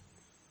down.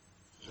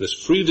 This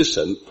free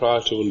descent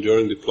prior to and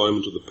during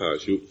deployment of the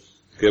parachute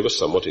gave a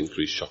somewhat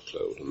increased shock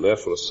load, and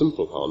therefore a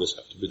simple harness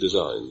had to be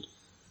designed.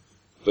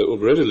 But it will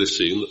be readily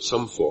seen that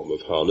some form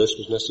of harness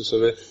was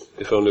necessary,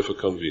 if only for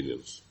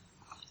convenience.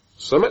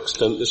 To some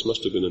extent this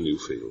must have been a new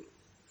field.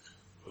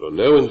 There are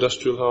no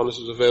industrial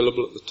harnesses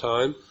available at the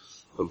time,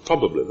 and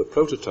probably the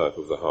prototype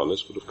of the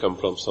harness would have come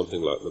from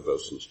something like the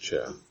boatswain's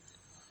chair.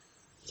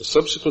 The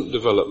subsequent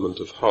development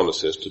of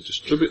harnesses to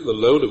distribute the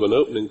load of an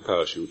opening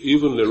parachute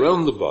evenly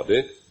round the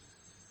body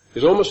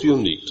is almost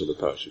unique to the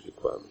parachute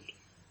requirement.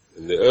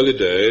 In the early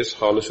days,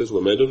 harnesses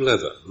were made of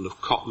leather and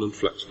of cotton and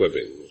flax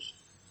webbings.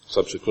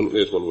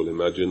 Subsequently, as one will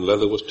imagine,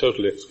 leather was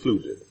totally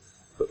excluded,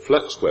 but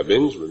flax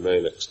webbings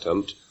remain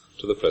extant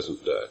to the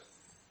present day.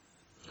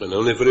 And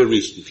only very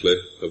recently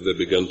have they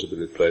begun to be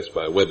replaced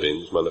by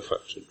webbings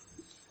manufactured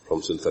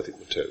from synthetic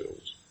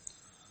materials.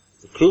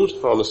 The crude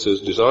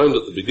harnesses designed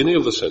at the beginning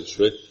of the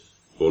century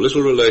bore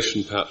little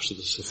relation perhaps to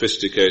the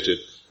sophisticated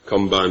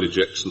combined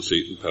ejection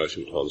seat and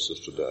parachute harnesses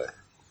today.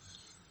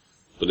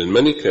 But in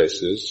many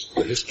cases,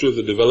 the history of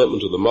the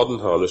development of the modern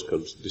harness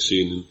can be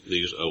seen in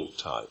these old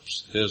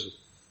types. Here's a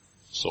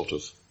sort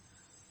of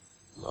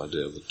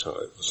idea of the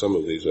type. Some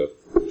of these are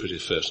pretty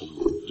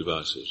fearsome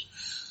devices.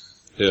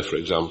 Here, for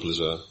example, is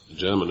a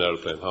German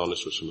aeroplane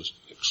harness which was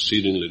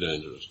exceedingly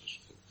dangerous.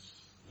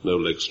 No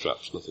leg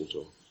straps, nothing at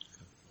all.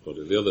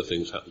 But the other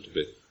things happen to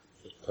be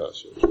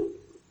parachutes.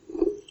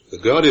 The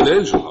Guardian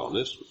Angel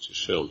harness, which is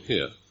shown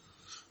here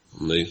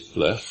on the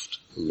left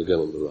and again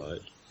on the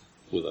right,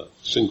 with a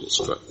single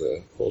strap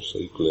there, also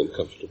equally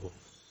uncomfortable.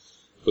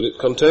 But it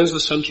contains the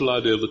central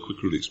idea of the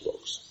quick release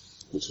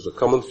box, which is a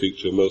common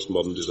feature of most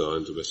modern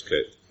designs of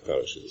escape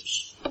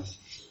parachutes.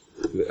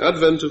 The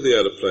advent of the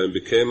aeroplane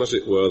became, as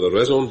it were, the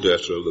raison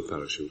d'etre of the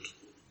parachute.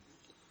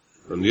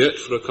 And yet,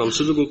 for a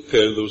considerable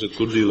period, there was a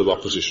good deal of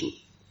opposition.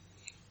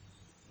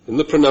 In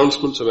the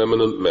pronouncements of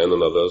eminent men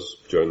and others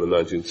during the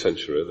 19th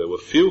century, there were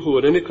few who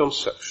had any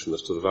conception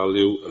as to the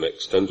value and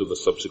extent of the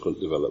subsequent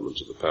development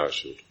of the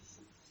parachute.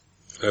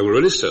 I have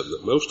already said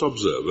that most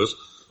observers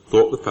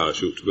thought the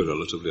parachute to be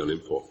relatively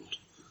unimportant,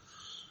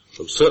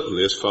 and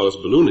certainly as far as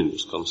ballooning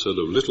was concerned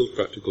of little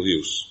practical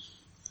use.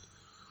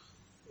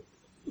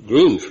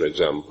 Green, for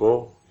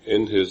example,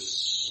 in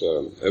his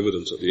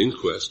evidence at the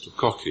inquest of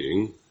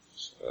Cockying,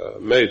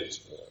 made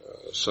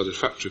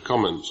satisfactory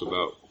comments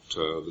about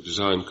the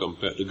design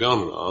compared to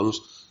Garnerarn's,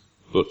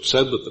 but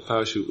said that the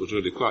parachute was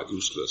really quite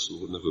useless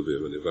and would never be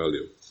of any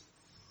value.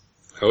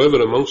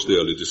 However, amongst the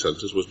early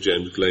dissenters was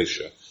James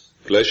Glaisher.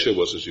 Glaisher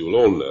was, as you will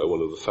all know,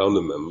 one of the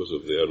founder members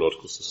of the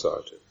Aeronautical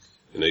Society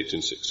in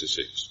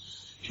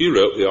 1866. He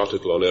wrote the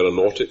article on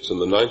aeronautics in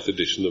the 9th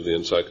edition of the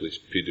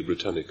Encyclopaedia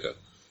Britannica,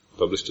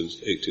 published in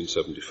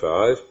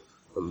 1875,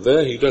 and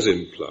there he does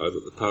imply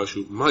that the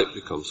parachute might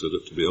be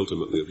considered to be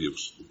ultimately of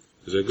use.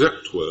 His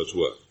exact words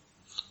were,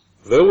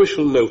 "Though we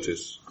shall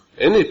notice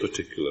any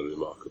particular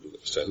remarkable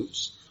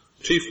ascents,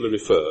 chiefly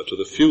refer to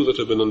the few that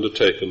have been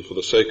undertaken for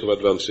the sake of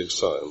advancing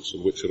science,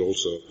 and which are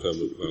also of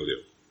permanent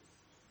value.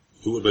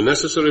 It would be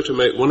necessary to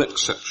make one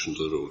exception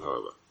to the rule,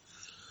 however,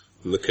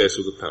 in the case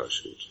of the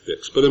parachute, the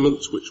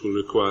experiments which will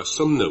require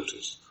some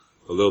notice,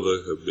 although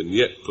they have been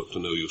yet put to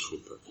no useful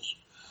purpose.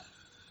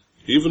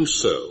 Even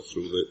so,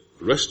 through the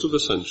rest of the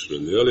century,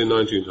 in the early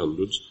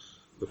 1900s,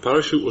 the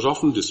parachute was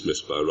often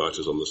dismissed by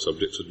writers on the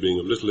subject as being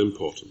of little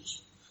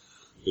importance.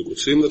 It would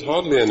seem that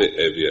hardly any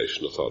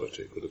aviation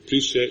authority could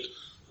appreciate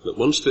that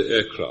once the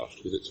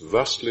aircraft, with its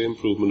vastly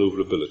improved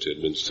manoeuvrability,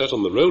 had been set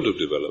on the road of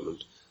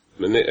development,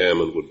 many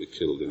airmen would be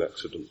killed in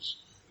accidents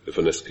if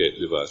an escape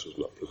device was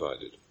not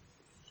provided.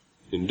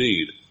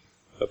 Indeed,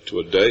 up to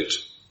a date,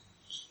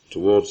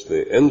 towards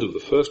the end of the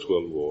First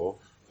World War,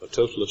 a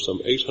total of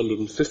some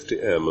 850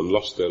 airmen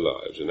lost their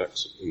lives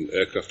in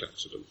aircraft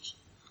accidents.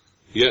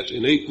 Yet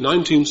in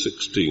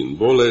 1916,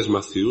 Borlase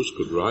Matthews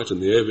could write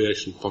in the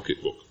Aviation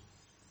Pocketbook,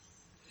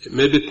 "It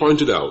may be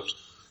pointed out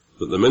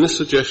that the many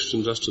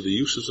suggestions as to the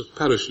uses of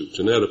parachutes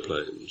in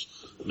aeroplanes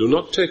do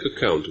not take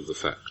account of the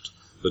fact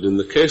that in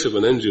the case of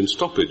an engine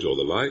stoppage or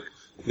the like,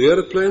 the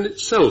aeroplane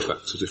itself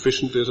acts as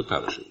efficiently as a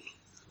parachute,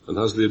 and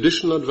has the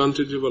additional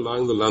advantage of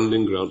allowing the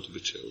landing ground to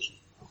be chosen.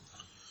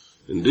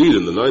 Indeed,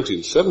 in the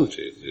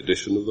 1917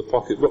 edition of the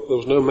pocketbook, there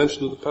was no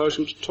mention of the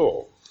parachute at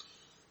all,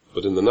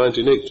 but in the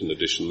 1918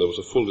 edition, there was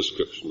a full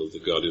description of the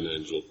Guardian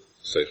Angel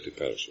safety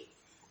parachute."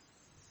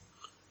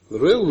 The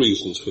real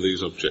reasons for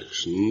these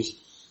objections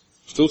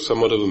are still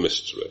somewhat of a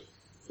mystery.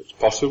 It's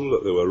possible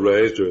that they were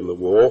raised during the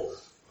war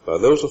by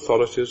those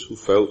authorities who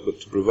felt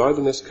that to provide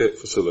an escape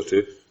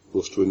facility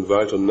was to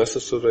invite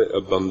unnecessary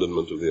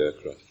abandonment of the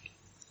aircraft.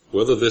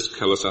 Whether this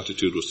callous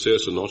attitude was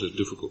serious or not is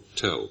difficult to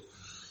tell,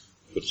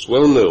 but it's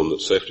well known that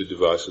safety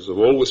devices have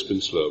always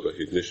been slow of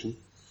recognition,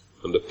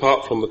 and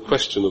apart from the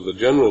question of the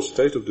general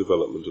state of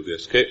development of the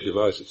escape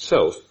device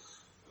itself,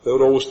 there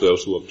were always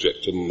those who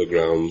objected on the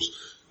grounds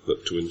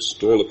that to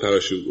install a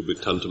parachute would be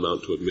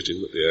tantamount to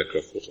admitting that the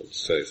aircraft was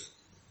unsafe.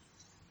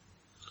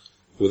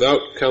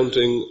 Without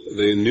counting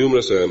the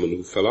numerous airmen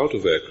who fell out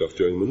of aircraft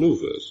during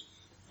manoeuvres,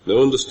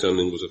 no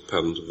understanding was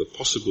apparent of the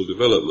possible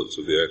developments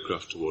of the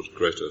aircraft towards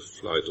greater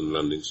flight and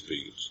landing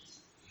speeds.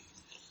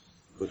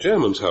 The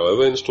Germans,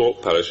 however,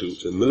 installed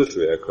parachutes in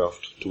military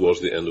aircraft towards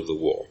the end of the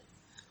war,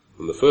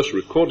 and the first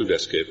recorded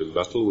escape in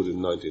battle was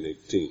in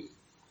 1918.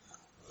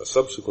 a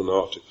subsequent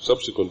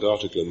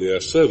article in the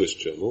Air Service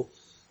Journal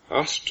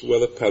asked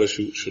whether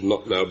parachutes should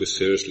not now be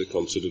seriously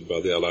considered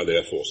by the Allied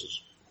Air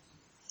Forces.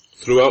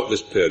 Throughout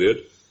this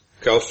period,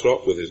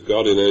 Calthrop, with his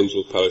Guardian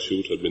Angel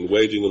parachute, had been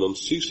waging an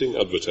unceasing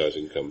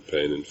advertising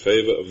campaign in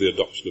favour of the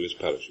adoption of his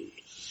parachute,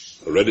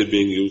 already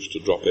being used to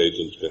drop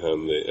agents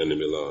behind the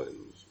enemy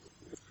lines.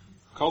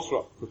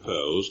 Calthrop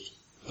proposed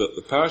that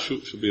the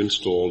parachute should be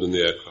installed in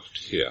the aircraft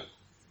here,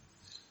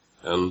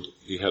 and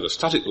he had a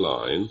static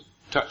line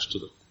attached to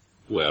the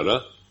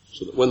wearer,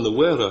 so that when the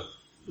wearer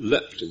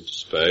leapt into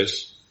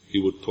space,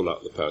 he would pull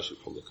out the parachute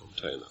from the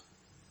container.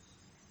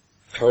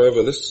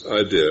 However, this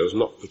idea was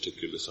not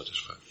particularly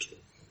satisfactory.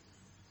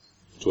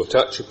 To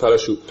attach a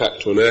parachute pack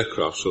to an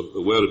aircraft so that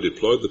the wearer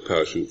deployed the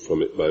parachute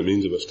from it by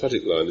means of a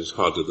static line is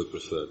hardly the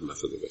preferred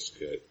method of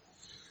escape.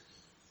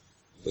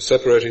 The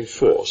separating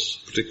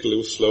force, particularly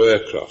with slow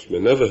aircraft, may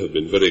never have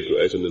been very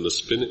great, and in a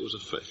spin it was a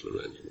fatal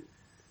arrangement.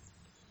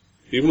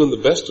 Even in the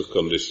best of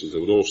conditions,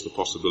 there was also the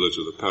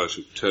possibility of the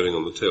parachute tearing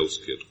on the tail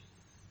skid.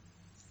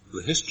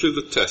 The history of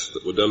the tests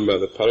that were done by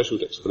the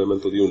Parachute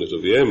Experimental Unit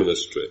of the Air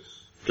Ministry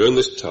during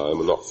this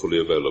time are not fully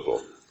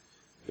available,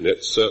 and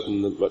yet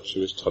certain that much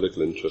of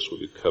historical interest will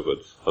be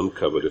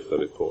uncovered if the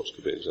reports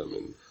could be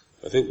examined.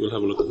 I think we'll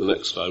have a look at the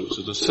next slide, which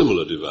is a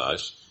similar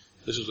device.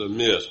 This is a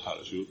Mears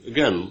parachute.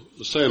 Again,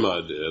 the same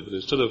idea, but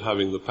instead of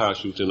having the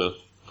parachute in a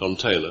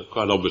container,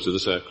 quite obviously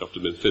this aircraft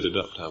had been fitted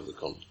up to have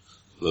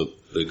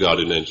the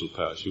Guardian Angel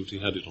parachute. He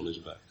had it on his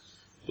back.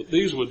 But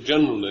these were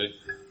generally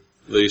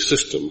the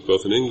systems,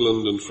 both in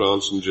England and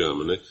France and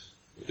Germany,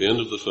 at the end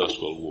of the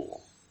First World War.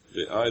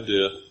 The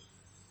idea,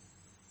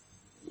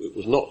 it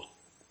was not,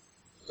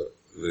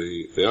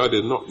 the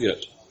idea not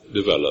yet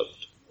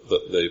developed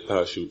that the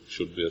parachute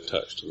should be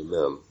attached to the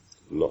man,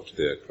 not to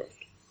the aircraft.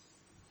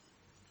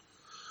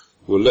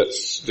 Well,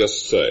 let's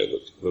just say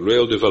that the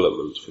real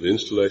development for the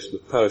installation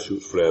of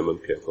parachute for airmen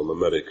came from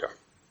America.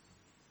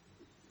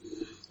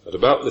 At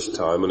about this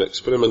time, an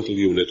experimental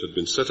unit had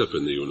been set up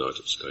in the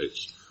United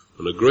States,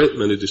 and a great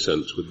many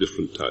descents with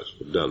different types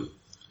were done.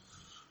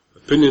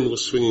 Opinion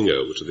was swinging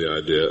over to the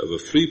idea of a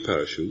free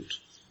parachute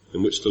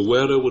in which the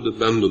wearer would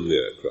abandon the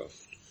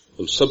aircraft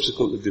and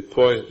subsequently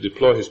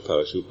deploy his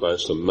parachute by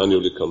some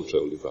manually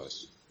controlled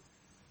device.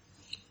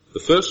 The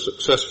first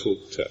successful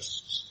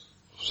tests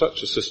of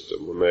such a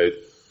system were made,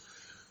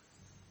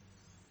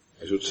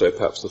 I should say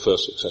perhaps the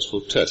first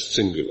successful test,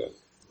 singular,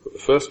 but the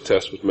first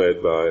test was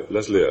made by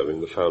Leslie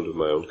Irving, the founder of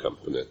my own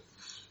company.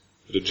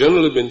 It had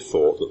generally been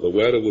thought that the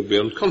wearer would be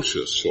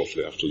unconscious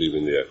shortly after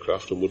leaving the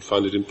aircraft and would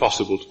find it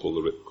impossible to pull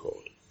the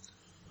ripcord.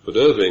 But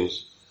Irving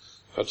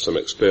had some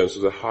experience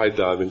as a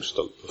high-diving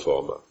stunt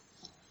performer,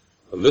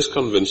 and this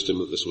convinced him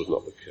that this was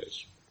not the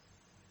case.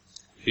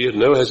 He had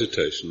no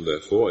hesitation,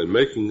 therefore, in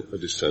making a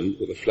descent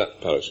with a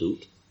flat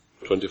parachute,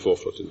 24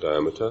 foot in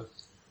diameter,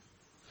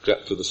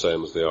 exactly the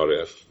same as the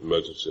RAF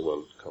emergency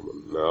one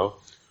common now.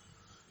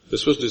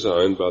 This was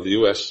designed by the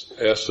US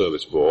Air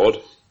Service Board,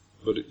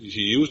 but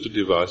he used a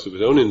device of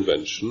his own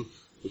invention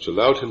which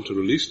allowed him to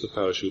release the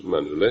parachute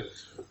manually,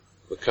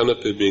 the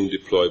canopy being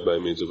deployed by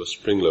means of a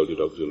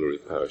spring-loaded auxiliary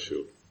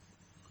parachute.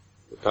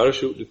 The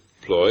parachute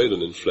deployed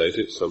and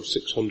inflated some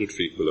 600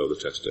 feet below the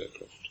test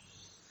aircraft.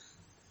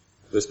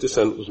 This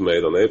descent was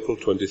made on April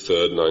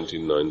 23,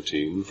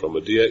 1919, from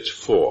a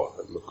DH-4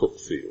 at McCook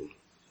Field,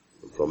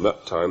 and from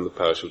that time the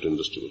parachute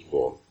industry was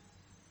born.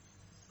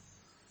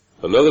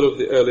 Another of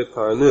the early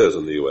pioneers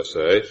in the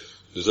USA,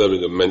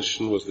 deserving of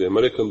mention, was the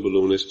American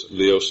balloonist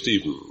Leo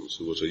Stevens,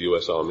 who was a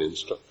US Army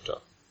instructor.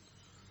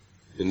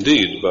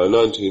 Indeed, by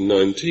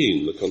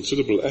 1919, the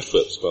considerable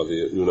efforts by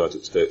the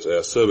United States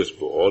Air Service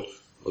Board,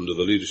 under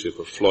the leadership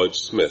of Floyd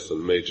Smith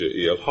and Major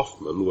E.L.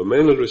 Hoffman, were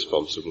mainly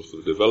responsible for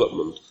the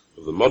development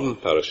of the modern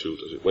parachute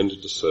as it went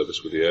into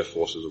service with the air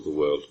forces of the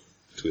world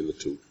between the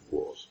two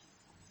wars.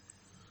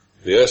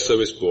 The Air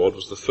Service Board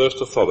was the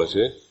first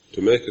authority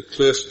to make a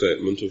clear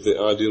statement of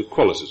the ideal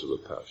qualities of a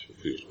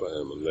parachute used by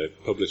airmen. They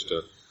published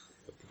a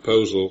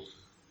proposal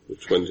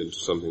which went into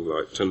something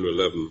like 10 or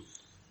 11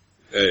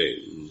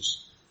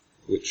 aims,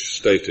 which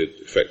stated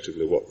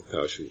effectively what the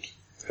parachute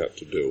had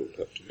to do,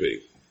 had to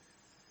be.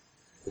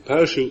 The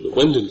parachute that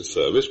went into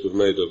service was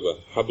made of a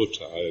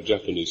habutai, a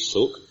Japanese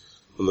silk,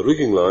 and the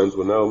rigging lines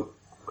were now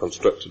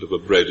constructed of a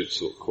braided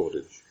silk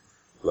cordage.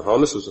 The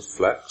harness was of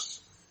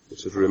flax,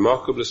 which is a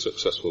remarkably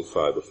successful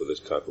fibre for this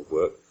type of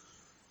work.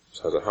 It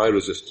has a high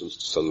resistance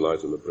to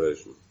sunlight and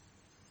abrasion.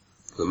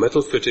 The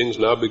metal fittings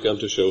now began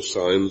to show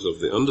signs of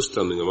the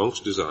understanding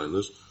amongst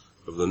designers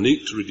of the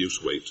need to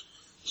reduce weight,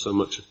 so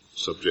much a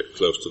subject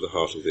close to the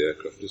heart of the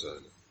aircraft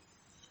designer.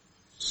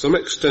 To some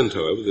extent,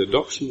 however, the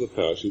adoption of the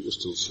parachute was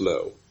still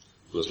slow,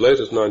 and as late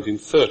as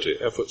 1930,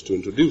 efforts to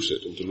introduce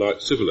it into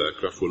light civil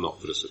aircraft were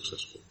not very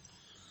successful.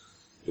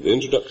 But the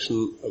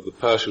introduction of the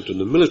parachute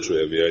into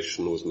military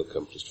aviation was an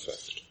accomplished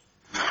fact.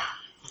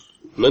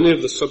 Many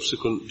of the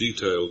subsequent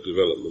detailed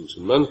developments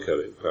in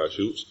man-carrying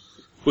parachutes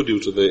were due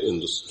to the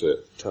industry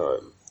at the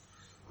time.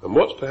 And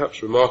what's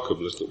perhaps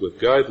remarkable is that with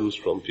guidance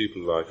from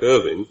people like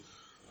Irving,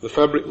 the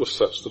fabric was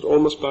such that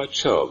almost by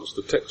chance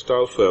the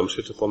textile firms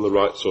hit upon the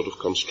right sort of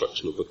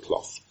construction of the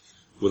cloth,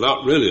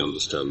 without really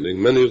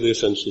understanding many of the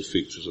essential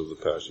features of the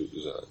parachute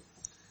design.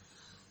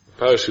 The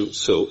parachute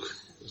silk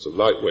is a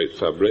lightweight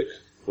fabric,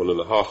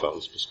 1.5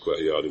 ounce per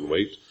square yard in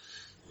weight,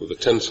 with a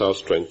tensile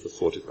strength of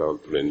 40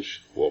 pound per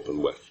inch, warp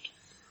and weft.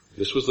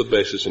 This was the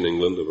basis in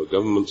England of a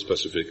government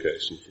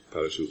specification for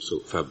parachute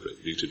silk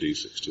fabric, D2D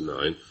 69,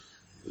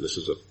 and this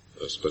is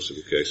a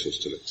specification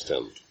still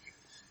extant.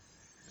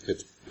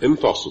 It's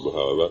impossible,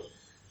 however,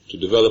 to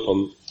dwell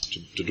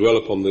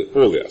upon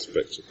all the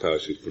aspects of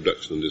parachute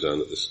production and design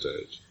at this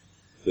stage.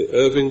 The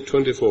Irving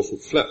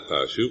 24-foot flat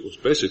parachute was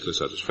basically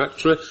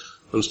satisfactory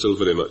and still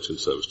very much in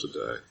service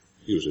today,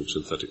 using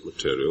synthetic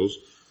materials,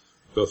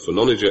 both for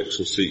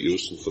non-ejection seat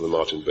use and for the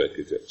Martin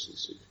Baker ejection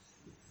seat.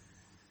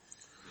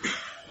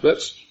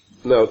 Let's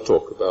now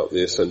talk about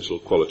the essential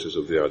qualities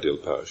of the ideal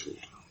parachute.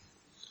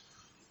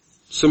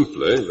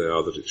 Simply, they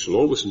are that it shall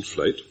always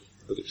inflate,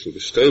 that it shall be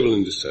stable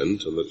in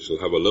descent, and that it shall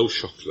have a low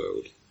shock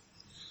load.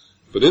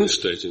 But in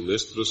stating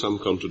this, there are some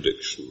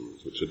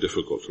contradictions which are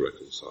difficult to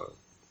reconcile.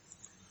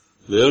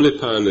 The early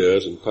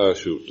pioneers in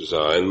parachute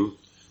design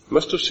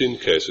must have seen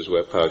cases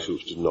where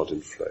parachutes did not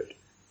inflate.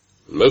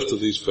 And most of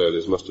these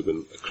failures must have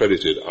been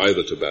accredited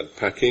either to bad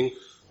packing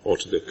or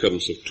to the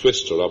occurrence of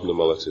twists or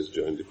abnormalities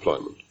during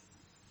deployment.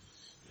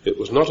 It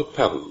was not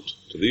apparent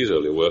to these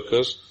early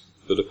workers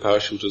that a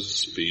parachute has a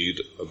speed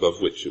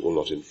above which it will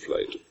not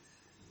inflate.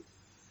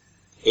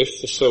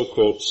 If the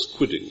so-called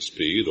squidding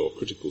speed or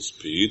critical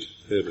speed,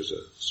 here is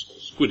a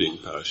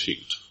squidding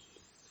parachute.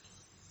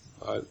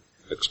 I'll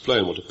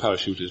explain what a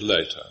parachute is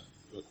later,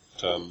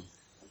 but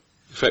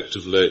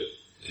effectively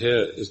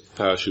here is the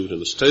parachute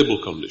in a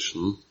stable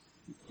condition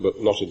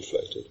but not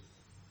inflated.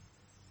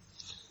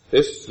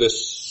 If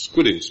this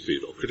squidding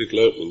speed or critical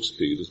opening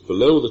speed is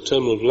below the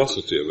terminal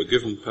velocity of a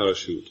given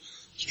parachute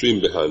stream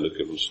behind a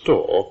given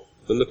store,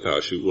 then the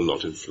parachute will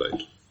not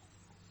inflate.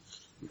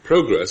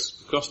 Progress,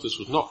 because this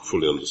was not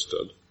fully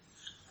understood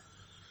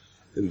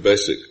in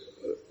basic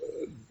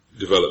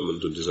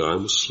development and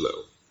design, was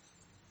slow.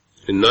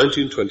 In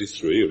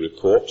 1923, a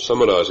report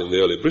summarising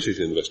the early British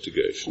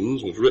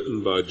investigations was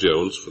written by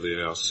Jones for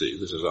the ARC.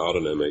 This is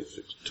R&M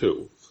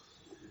 862.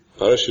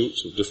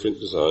 Parachutes of different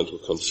designs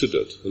were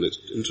considered, and it's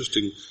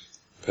interesting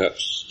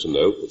perhaps to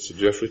note that Sir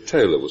Geoffrey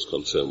Taylor was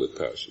concerned with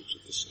parachutes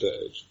at this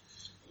stage,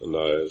 and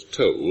I was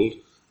told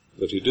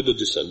that he did a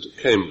descent at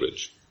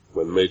Cambridge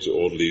when Major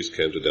Audleys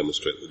came to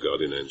demonstrate the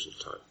Guardian Angel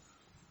type.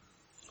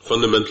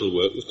 Fundamental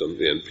work was done at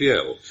the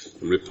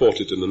NPL and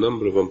reported in a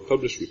number of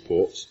unpublished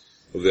reports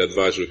of the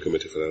Advisory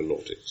Committee for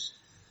Aeronautics.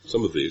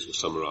 Some of these were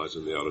summarised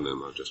in the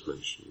R&M I just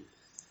mentioned.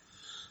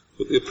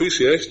 But the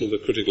appreciation of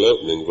the critical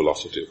opening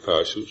velocity of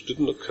parachutes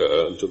didn't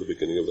occur until the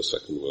beginning of the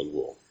Second World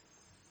War.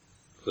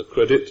 The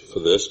credit for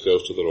this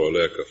goes to the Royal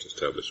Aircraft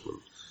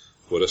Establishment,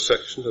 where a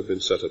section had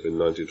been set up in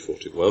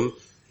 1941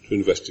 to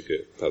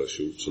investigate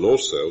parachutes, and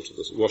also to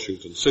the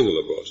Washington Singer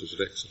Laboratories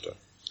at Exeter.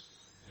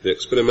 The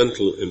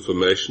experimental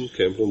information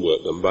came from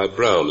work done by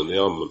Brown in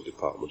the Armament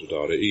Department at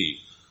RAE,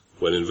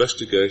 when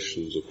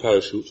investigations of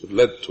parachutes had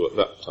led to, at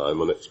that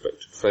time,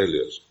 unexpected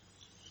failures.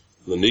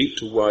 The need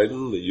to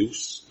widen the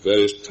use of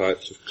various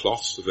types of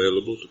cloths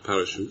available to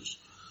parachutes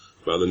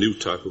by the new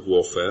type of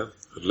warfare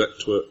had led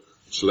to a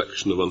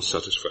selection of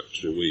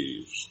unsatisfactory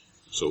weaves.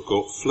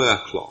 So-called flare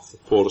cloth,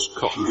 a porous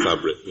cotton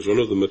fabric, was one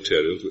of the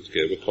materials which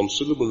gave a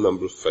considerable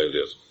number of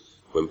failures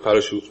when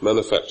parachutes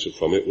manufactured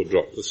from it were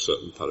dropped with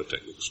certain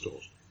pyrotechnic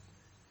stores.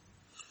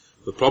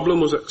 The problem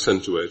was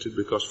accentuated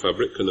because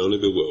fabric can only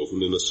be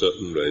woven in a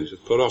certain range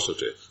of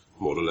porosity,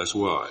 more or less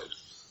wide,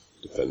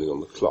 depending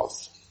on the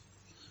cloth.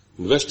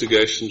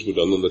 Investigations were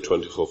done in the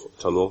 24-foot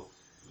tunnel,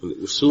 and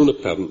it was soon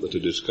apparent that a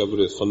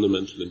discovery of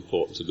fundamental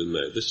importance had been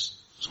made.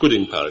 This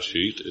squidding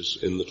parachute is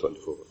in the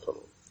 24-foot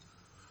tunnel.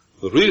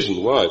 The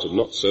reason why it had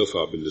not so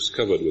far been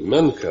discovered with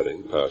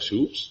man-carrying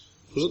parachutes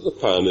was that the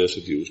pioneers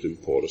had used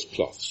porous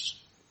cloths.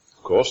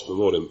 Of course, the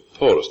more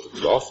porous the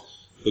cloth,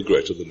 the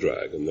greater the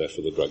drag, and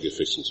therefore the drag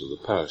efficiency of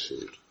the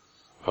parachute.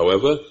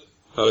 However,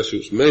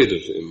 parachutes made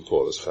of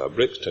porous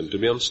fabrics tend to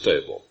be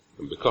unstable,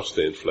 and because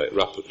they inflate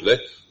rapidly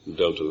and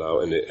don't allow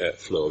any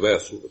flow of air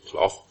through the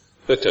cloth,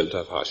 they tend to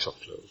have high shock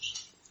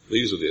loads.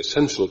 These are the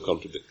essential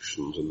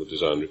contradictions in the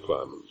design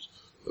requirements,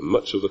 and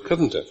much of the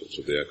current efforts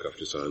of the aircraft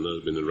designer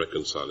has been in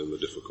reconciling the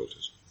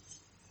difficulties.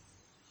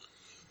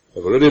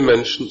 I've already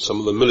mentioned some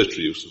of the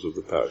military uses of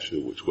the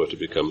parachute which were to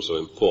become so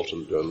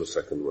important during the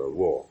Second World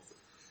War.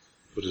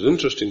 But it's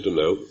interesting to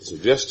note that the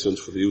suggestions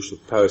for the use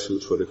of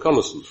parachutes for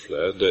reconnaissance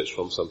flares dates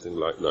from something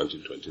like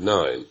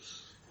 1929,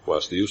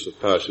 whilst the use of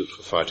parachutes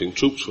for fighting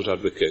troops was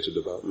advocated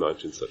about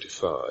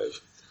 1935.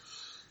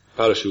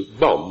 Parachute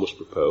bomb was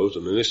proposed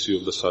in an issue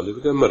of the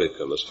Scientific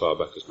American as far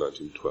back as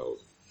 1912.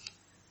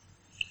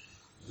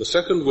 The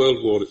Second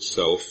World War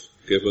itself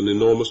gave an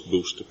enormous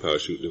boost to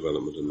parachute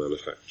development and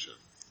manufacture.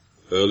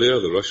 Earlier,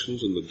 the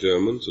Russians and the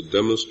Germans had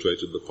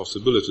demonstrated the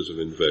possibilities of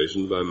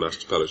invasion by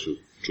massed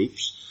parachute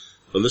troops,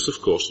 and this,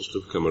 of course, was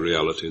to become a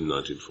reality in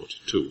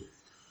 1942.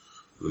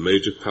 The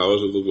major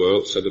powers of the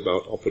world set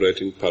about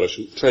operating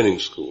parachute training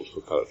schools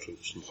for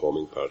paratroops and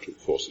forming parachute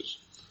forces.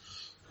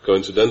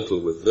 Coincidental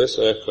with this,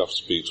 aircraft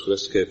speeds for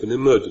escape and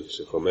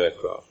emergency from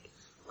aircraft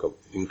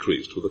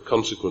increased, with a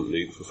consequent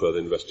need for further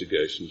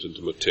investigations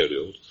into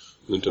materials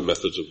and into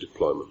methods of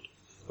deployment,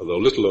 although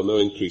little or no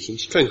increase in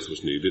strength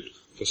was needed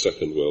for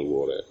Second World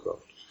War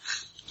aircraft.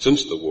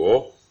 Since the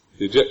war,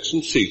 the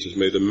ejection seat has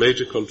made a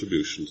major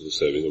contribution to the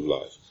saving of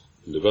life,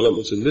 and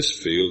developments in this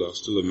field are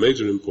still of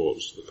major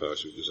importance to the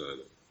parachute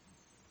designer.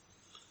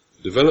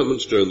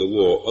 Developments during the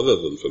war, other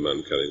than for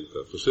man-carrying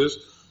purposes,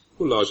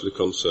 were largely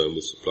concerned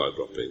with supply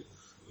dropping,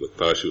 with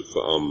parachute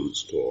for armament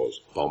stores,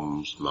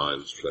 bombs,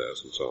 mines,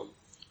 flares, and so on.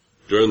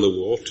 During the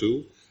war,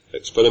 too,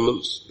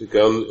 experiments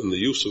began in the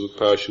use of a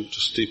parachute to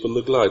steepen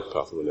the glide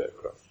path of an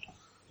aircraft.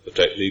 The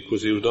technique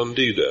was used on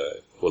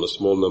D-Day, when a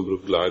small number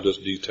of gliders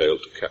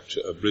detailed to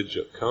capture a bridge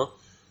at Caen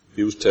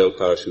used tail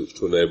parachutes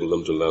to enable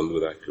them to land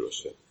with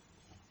accuracy.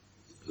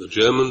 The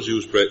Germans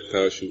used brake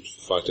parachutes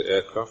for fighter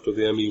aircraft of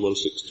the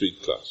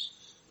Me-163 class,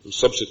 and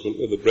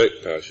subsequently the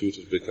brake parachute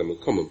has become a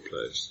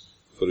commonplace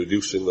for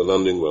reducing the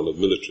landing run of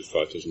military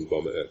fighters and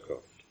bomber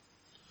aircraft.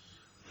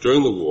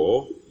 During the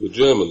war, the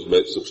Germans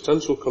made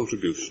substantial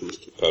contributions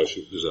to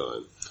parachute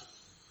design.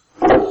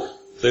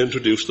 They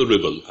introduced the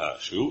ribbon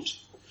parachute,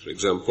 for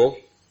example,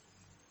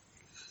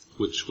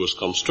 which was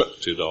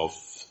constructed of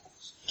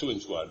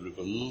 2-inch wide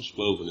ribbons,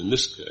 woven in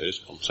this case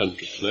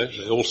concentrically.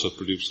 They also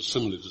produced a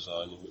similar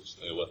design in which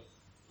they were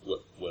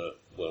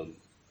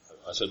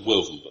I said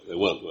woven, but they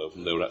weren't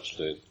woven, they were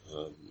actually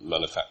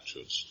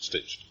manufactured,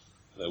 stitched.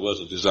 There was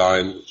a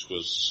design which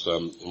was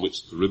in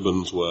which the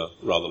ribbons were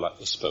rather like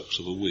the spokes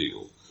of a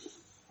wheel.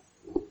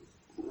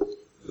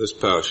 This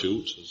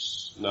parachute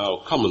is now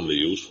commonly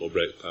used for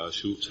brake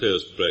parachutes.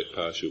 Here's the brake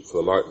parachute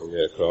for the Lightning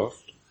aircraft.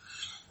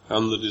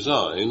 And the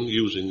design,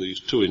 using these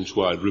 2-inch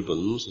wide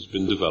ribbons, has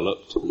been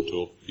developed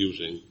into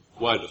using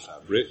wider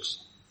fabrics,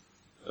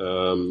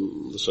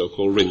 the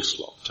so-called ring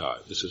slot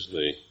type. This is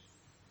the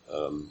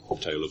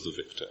tail of the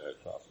Victor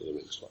aircraft with a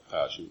ring slot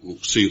parachute. You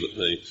can see that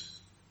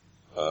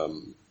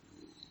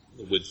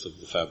the width of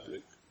the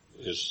fabric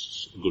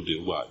is a good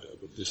deal wider,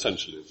 but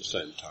essentially the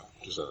same type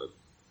of design.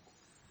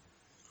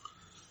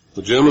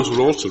 The Germans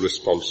were also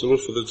responsible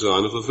for the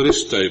design of a very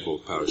stable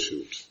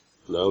parachute,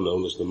 now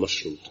known as the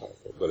mushroom type,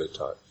 or very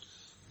tight,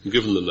 and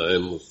given the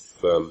name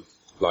of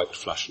light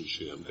flash and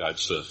shear and guide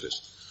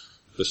surface.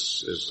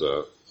 This is,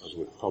 as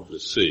we'll probably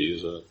see,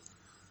 is a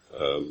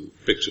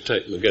picture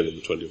taken again in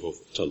the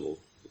 24-foot tunnel.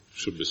 It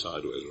should be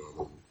sideways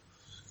rather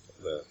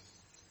than there.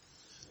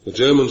 The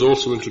Germans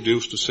also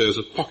introduced a series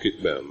of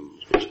pocket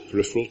bands, with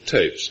peripheral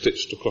tape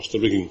stitched across the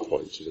rigging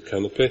points of the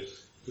canopy,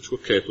 which were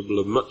capable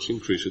of much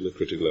increasing the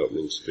critical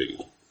opening speed.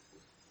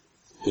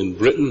 In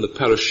Britain, the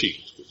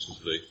parachute, which is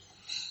the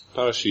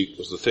parachute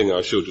was the thing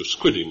I showed you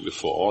squidding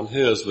before, and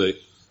here's a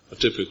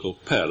typical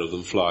pair of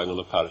them flying on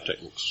a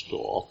pyrotechnic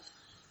store.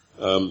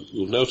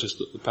 You'll notice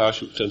that the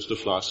parachute tends to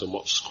fly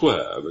somewhat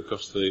square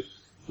because the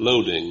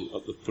loading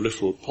at the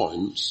peripheral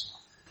points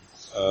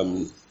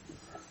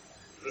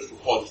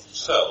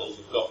themselves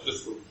have got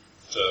different,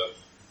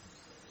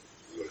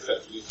 you're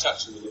effectively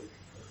attaching them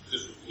at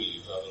different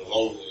weaves, either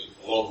along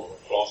or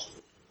across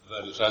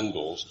various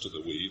angles to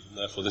the weave, and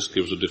therefore this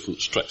gives a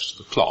different stretch to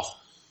the cloth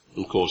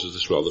and causes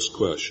this rather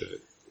square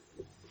shape.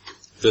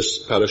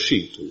 This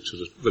parachute, which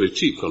is a very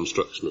cheap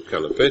construction of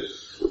canopy,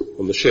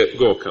 on the shaped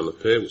gore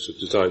canopy, which is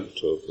designed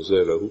to have a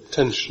zero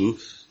tension,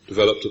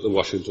 developed at the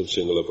Washington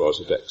Singer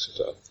Laboratories at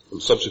Exeter,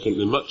 and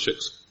subsequently much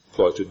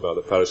exploited by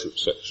the parachute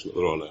section at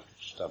the Royal Air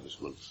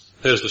Establishment.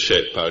 Here's the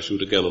shaped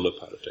parachute, again on a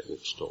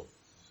pyrotechnic store.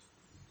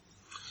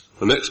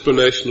 An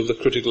explanation of the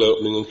critical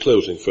opening and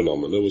closing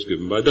phenomena was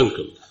given by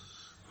Duncan.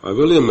 I've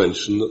earlier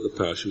mentioned that the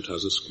parachute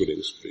has a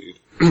skidding speed,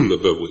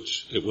 above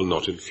which it will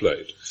not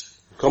inflate.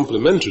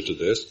 Complementary to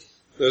this,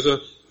 there's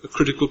a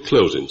critical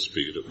closing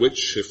speed, at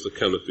which, if the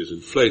canopy is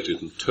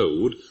inflated and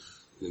towed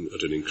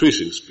at an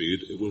increasing speed,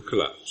 it will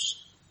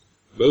collapse.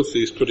 Both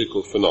these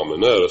critical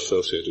phenomena are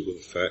associated with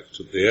the fact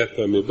that the air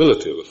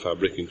permeability of the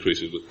fabric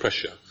increases with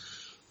pressure.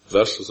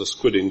 Thus, as the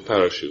skidding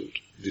parachute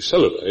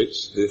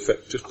decelerates, the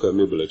effective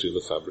permeability of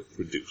the fabric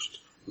reduced,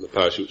 and the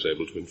parachute is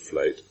able to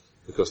inflate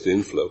because the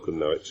inflow can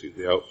now exceed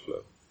the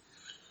outflow.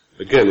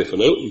 Again, if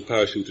an open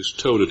parachute is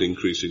towed at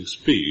increasing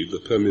speed, the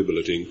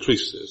permeability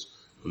increases,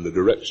 and the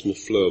direction of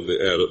flow of the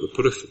air at the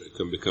periphery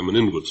can become an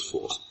inwards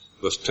force,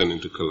 thus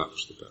tending to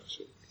collapse the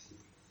parachute.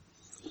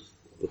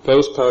 The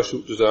proposed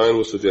parachute design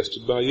was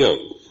suggested by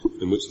Young,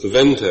 in which the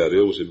vent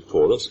area was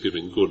porous,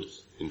 giving good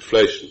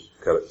inflation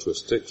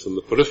characteristics, and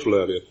the peripheral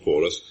area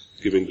porous,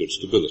 giving good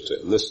stability.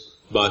 And this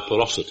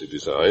biporosity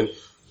design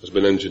has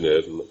been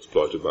engineered and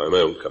exploited by my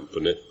own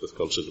company with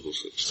considerable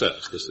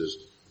success. This is,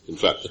 in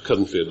fact, the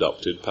currently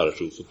adopted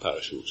parachute for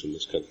parachutes in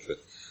this country.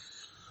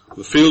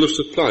 The field of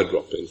supply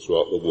dropping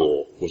throughout the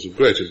war was of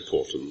great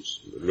importance.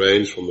 It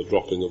ranged from the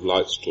dropping of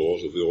light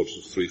stores of the orders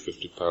of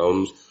 350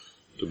 pounds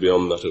to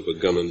beyond that of a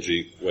gun and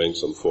jeep weighing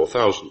some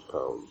 4,000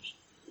 pounds.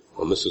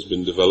 And this has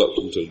been developed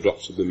until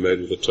drops have been made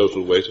with a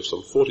total weight of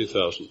some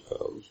 40,000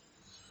 pounds.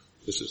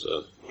 This is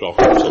a drop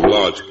of some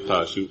large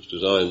parachutes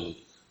designed and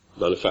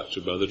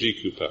manufactured by the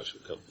GQ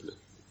Parachute Company.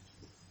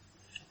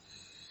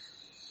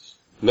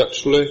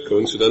 Naturally,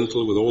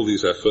 coincidental with all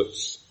these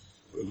efforts,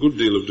 a good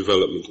deal of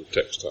development of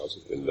textiles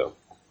has been done,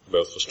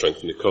 both for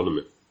strength and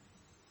economy.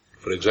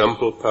 For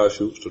example,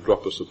 parachutes to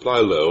drop a supply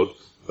load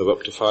of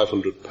up to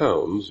 500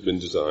 pounds have been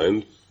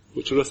designed,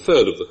 which are a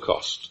third of the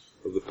cost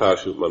of the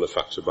parachute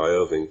manufactured by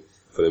Irving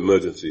for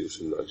emergency use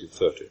in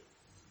 1930.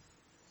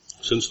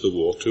 Since the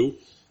war, too,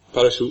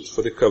 parachutes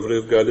for recovery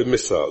of guided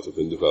missiles have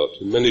been developed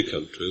in many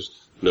countries,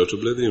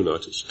 notably the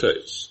United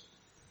States.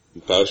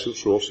 And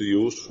parachutes are also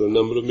used for a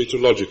number of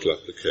meteorological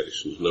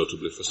applications,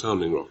 notably for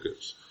sounding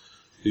rockets.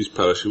 These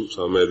parachutes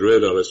are made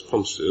radar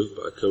responsive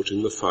by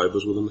coating the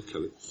fibres with a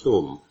metallic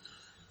film.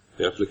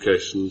 The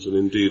applications are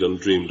indeed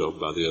undreamed of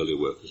by the early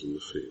workers in the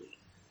field.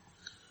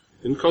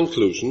 In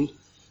conclusion,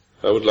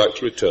 I would like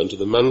to return to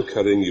the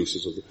man-carrying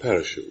uses of the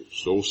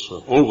parachutes,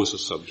 also always a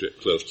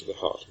subject close to the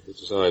heart of the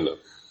designer.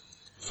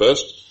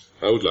 First,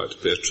 I would like to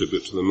pay a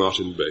tribute to the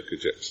Martin Baker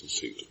Jackson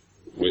seat,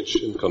 which,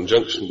 in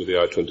conjunction with the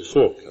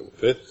I-24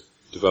 canopy,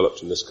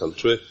 developed in this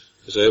country,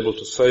 is able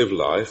to save the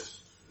life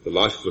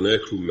of an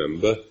aircrew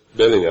member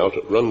bailing out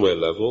at runway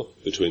level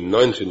between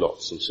 90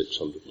 knots and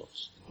 600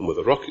 knots, and with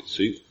a rocket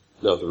seat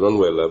down to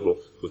runway level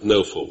with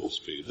no forward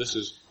speed. This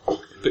is a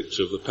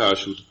picture of the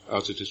parachute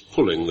as it is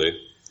pulling the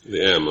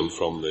airman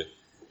from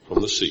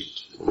the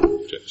seat, from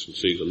the ejection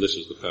seat, and this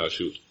is the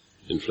parachute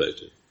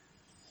inflating.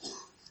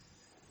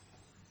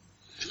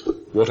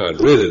 What I'd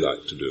really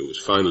like to do is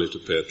finally to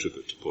pay a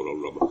tribute to poor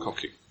old Robert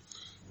Cocking,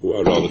 who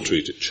I rather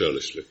treated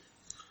churlishly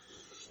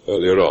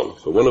earlier on,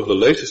 for one of the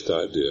latest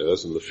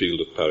ideas in the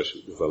field of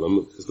parachute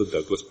development is the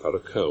Douglas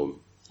Paracone.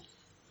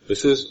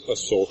 This is a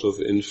sort of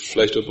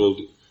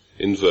inflatable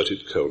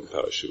inverted cone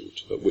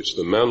parachute, at which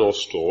the man or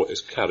store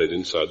is carried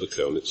inside the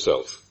cone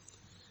itself.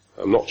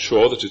 I'm not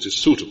sure that it is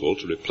suitable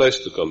to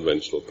replace the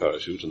conventional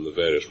parachute in the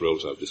various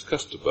roles I've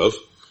discussed above,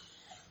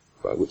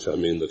 by which I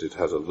mean that it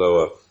has a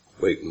lower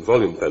weight and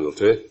volume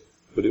penalty,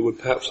 but it would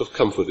perhaps have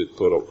comforted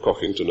poor old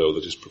Cocking to know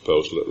that his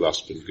proposal at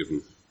last been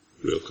given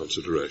real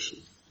consideration.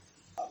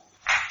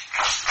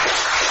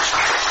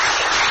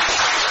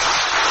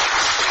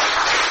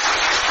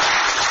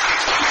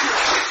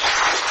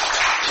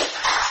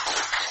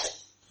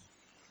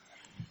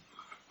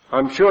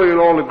 I'm sure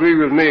you'll all agree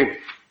with me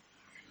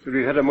that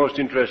we had a most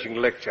interesting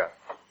lecture.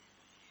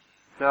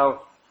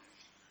 Now,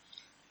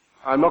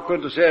 I'm not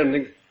going to say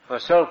anything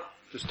myself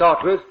to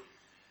start with.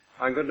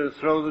 I'm going to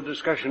throw the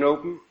discussion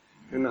open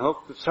in the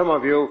hope that some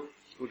of you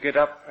will get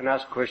up and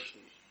ask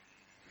questions.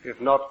 If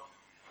not,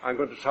 I'm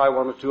going to try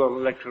one or two on the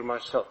lecture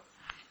myself.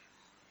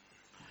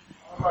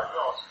 I'd like to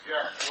ask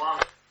Jack one,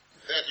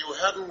 that you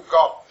hadn't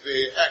got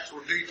the actual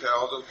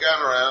details of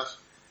Ganaraz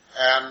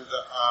and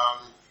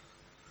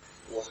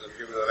what's it,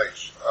 give it an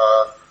H,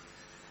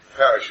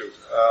 parachute,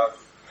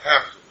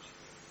 Hamptons.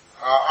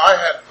 I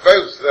had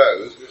both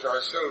those, which I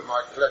sold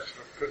my collection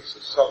of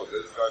Princess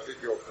Sotheby's, which I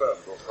think your firm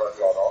got quite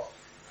a lot of.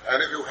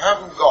 And if you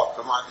haven't got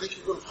them, I think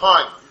you can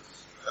find them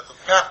at the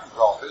Patent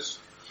Office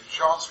in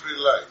Chancery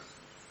Lane.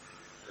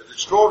 It's an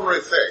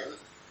extraordinary thing,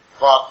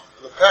 but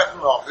the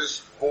Patent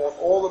Office bought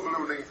all the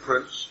ballooning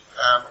prints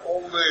and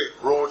all the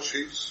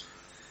broadsheets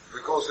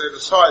because they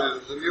decided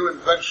it was a new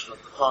invention at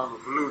the time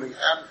of ballooning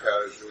and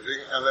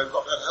parachuting, and they've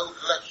got that whole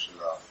collection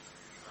now.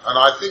 And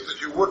I think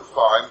that you would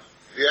find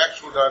the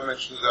actual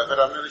dimensions there, but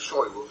I'm really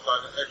sure you would,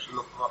 because I actually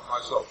looked them up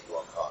myself at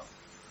one time.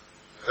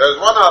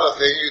 There's one other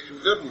thing that you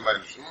didn't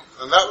mention,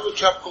 and that was a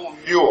chap called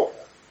Newell.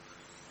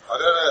 I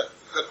don't know,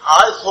 but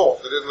I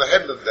thought that in the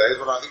Hendon days,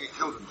 when I think he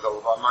killed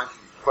himself about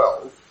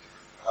 1912,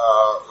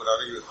 when I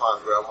think he was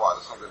 5 gram wide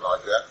or something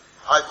like that,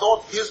 I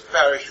thought his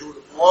parachute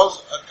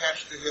was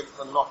attached to him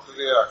and not to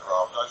the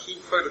aircraft. I've seen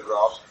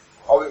photographs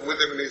of it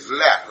with him in his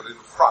lap and in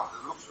front.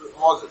 It looks as if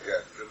it was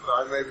attached to him, but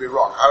I may be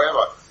wrong.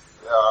 However,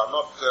 I'm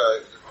not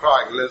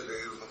decrying Leslie,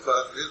 he was the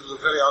first. His was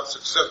a very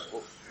unsuccessful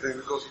thing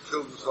because he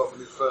killed himself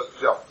in his first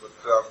jump. But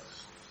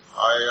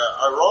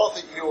I rather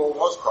think Newell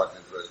was quite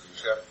an interesting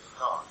chap at the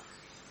time.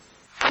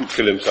 He didn't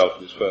kill himself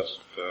in his first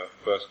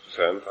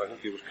attempt. I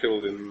think he was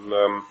killed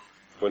in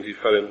when he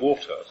fell in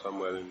water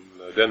somewhere in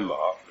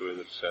Denmark during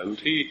the descent.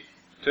 He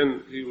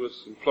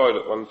was employed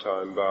at one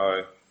time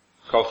by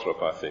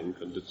Calthrop, I think,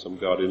 and did some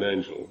guardian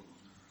angel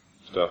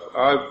stuff.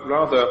 I've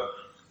rather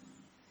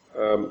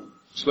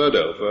slurred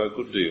over a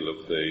good deal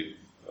of the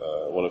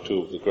one or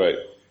two of the great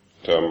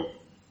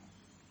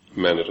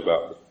men at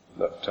about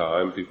that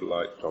time, people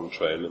like John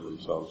Trainham and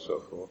so on and so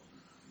forth.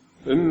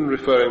 In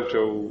referring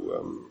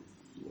to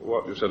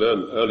what you said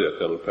earlier,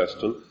 Colonel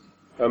Preston,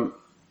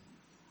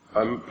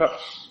 I'm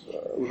perhaps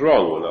was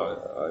wrong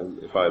when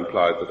if I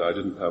implied that I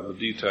didn't have the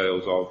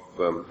details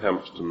of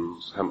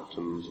Hamptons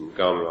and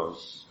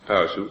Ganaraz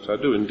parachutes. I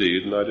do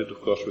indeed, and I did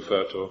of course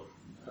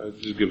I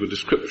did give a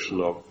description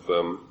of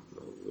the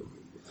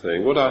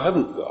thing. What I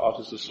hadn't got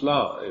is a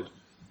slide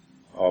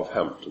of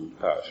Hampton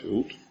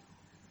parachute,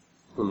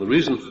 and the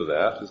reason for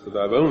that is that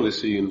I've only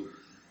seen,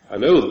 I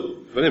know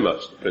very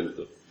much the print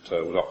that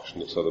was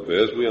auctioned at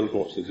Sotheby's. We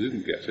unfortunately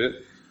didn't get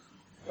it.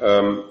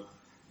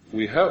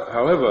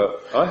 However,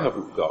 I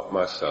haven't got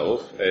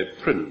myself a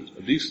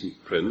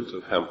decent print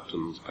of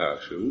Hampton's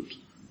parachute.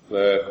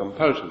 They're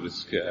comparatively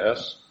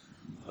scarce,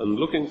 and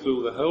looking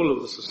through the whole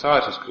of the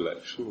Society's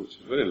collection, which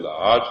is very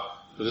large,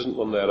 there isn't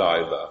one there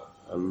either.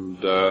 And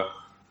at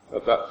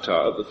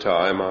the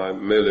time, I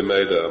merely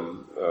made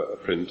a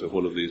print of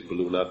one of these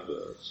balloon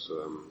adverts,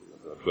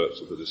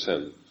 adverts of the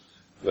descent.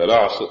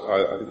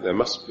 I think there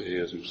must be,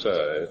 as you say,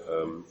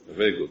 a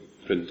very good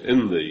print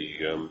in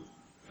the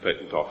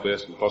Patent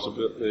Office and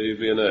possibly at the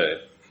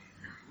V&A.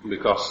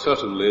 Because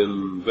certainly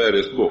in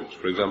various books,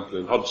 for example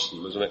in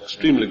Hodgson, there's an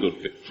extremely good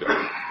picture,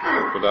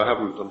 but I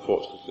haven't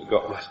unfortunately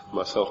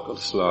myself got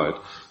a slide.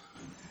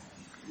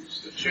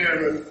 Mr.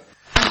 Chairman,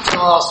 to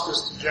ask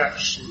Mr.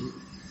 Jackson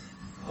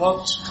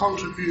what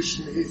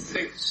contribution he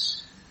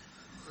thinks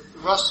that the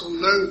Russell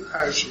Lowe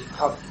Parachute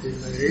Company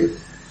made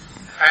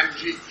and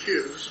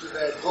GQs with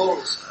their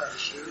Gaulis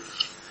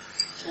parachute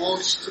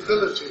towards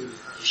stability in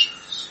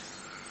parachutes.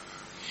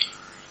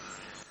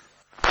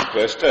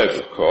 Very stable,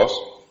 of course.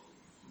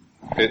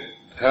 It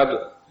had,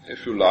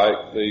 if you like,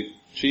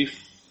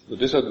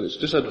 its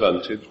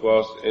disadvantage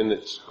was in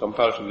its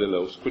comparatively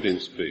low skidding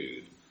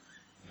speed.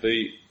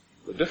 The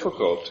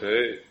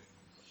difficulty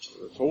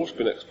that's always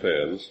been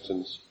experienced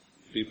since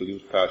people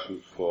use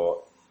parachutes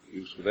for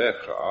use with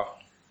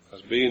aircraft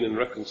has been in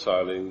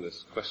reconciling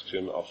this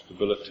question of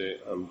stability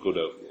and good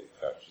opening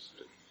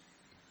characteristics.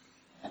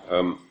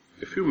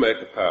 If you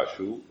make a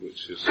parachute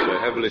which is say,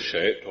 heavily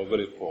shaped or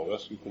very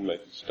porous, you can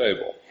make it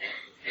stable.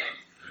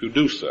 If you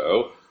do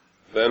so,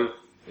 then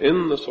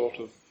in the sort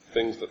of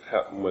things that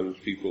happen when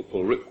people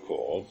pull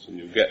ripcords and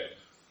you get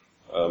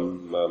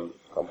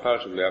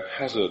comparatively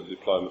haphazard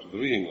deployment of the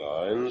rigging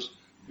lines,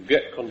 you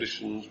get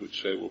conditions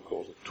which say will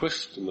cause a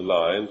twist in the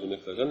lines, and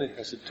if there's any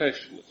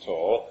hesitation at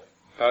all,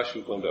 the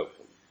parachute won't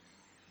open.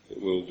 It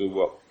will do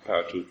what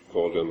parachutes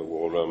called in the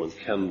war Roman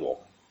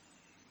candle.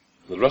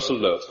 The Russell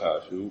Lowe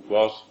parachute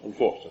was,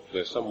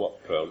 unfortunately,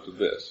 somewhat prone to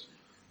this.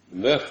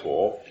 And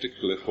therefore,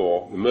 particularly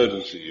for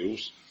emergency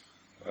use,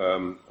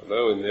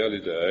 although in the early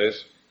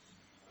days,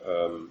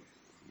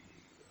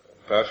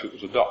 parachute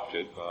was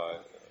adopted by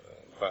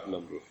quite a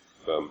number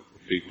of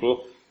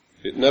people,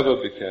 it never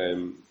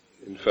became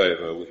in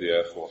favour with the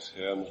Air Force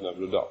here and was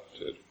never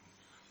adopted.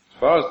 As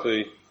far as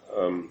the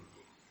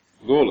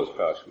Gaulis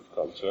parachute is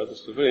concerned,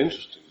 it's a very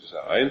interesting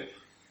design.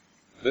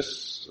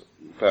 This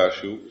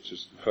parachute, which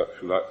is,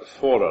 if you like, the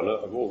forerunner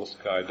of all the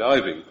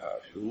skydiving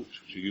parachutes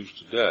which are used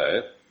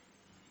today,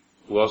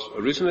 was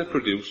originally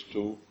produced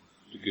to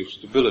give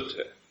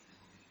stability.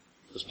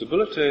 The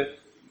stability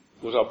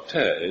was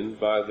obtained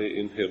by the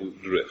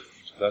inherent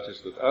drift. That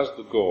is, that as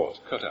the gore is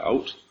cut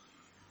out,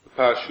 the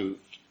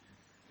parachute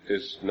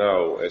is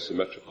now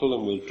asymmetrical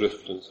and will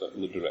drift in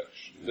a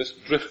direction. This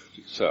drift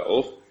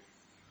itself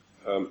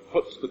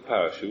puts the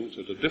parachute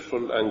at a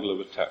different angle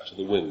of attack to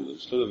the wind.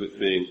 Instead of it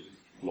being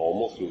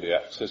normal through the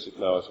axis, it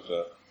now is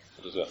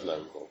at a certain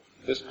angle.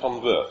 This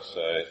converts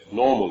a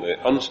normally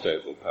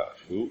unstable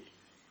parachute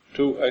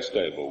to a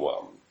stable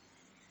one,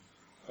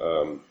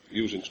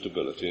 using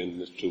stability in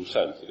this true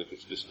sense that if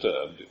it's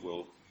disturbed, it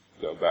will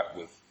go back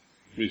with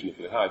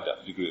reasonably high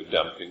degree of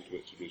damping to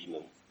its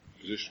original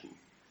position.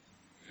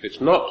 It's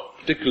not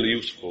particularly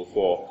useful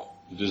for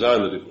the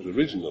design that it was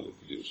originally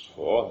produced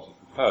for, as a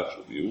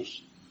parachute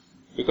use,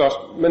 because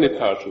many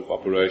parachute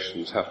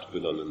operations have to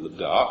be done in the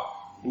dark,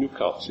 and you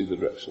can't see the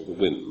direction of the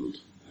wind.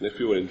 And if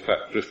you are in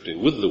fact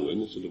drifting with the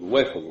wind instead of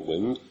away from the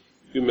wind,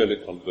 you merely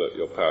convert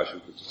your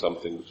parachute into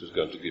something which is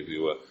going to give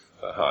you a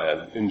high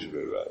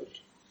injury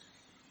rate.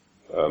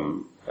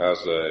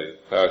 As a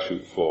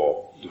parachute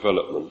for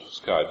development for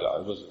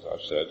skydivers, as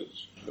I've said,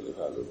 it's very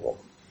valuable.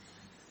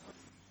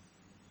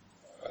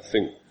 I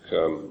think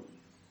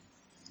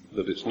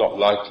that it's not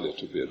likely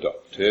to be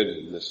adopted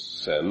in this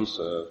sense.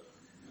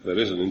 There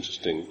is an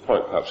interesting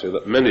point perhaps here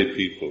that many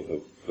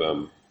people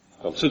have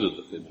considered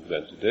that they've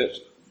invented it.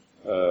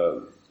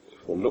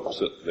 If one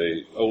looks at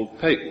the old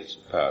patents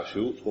of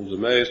parachutes, one's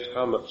amazed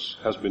how much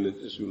has been,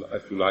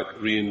 if you like,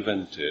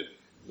 reinvented.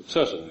 But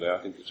certainly I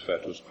think it's fair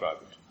to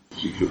ascribe it to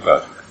GQ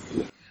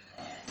parachute.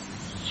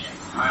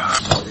 I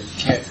asked whether you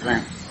care to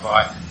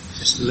amplify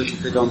just a little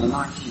bit on the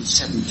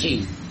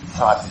 1917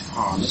 type of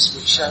harness,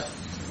 which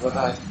what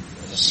I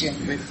assume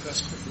to be the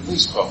first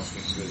release box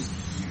which was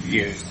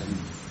used, and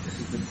if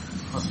you could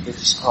possibly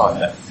describe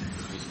that.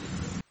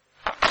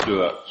 Do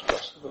that,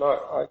 but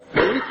I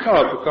really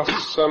can't,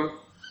 because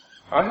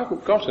I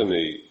haven't got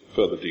any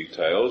further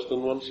details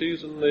than one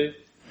sees in the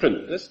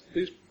print.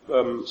 These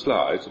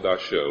slides that I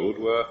showed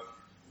were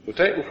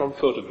taken from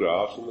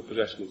photographs in the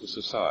possession of the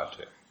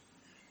Society.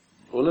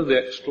 One of the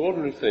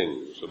extraordinary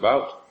things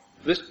about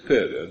this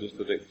period is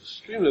that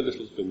extremely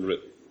little has been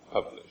written,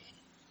 published,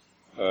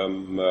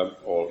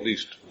 or at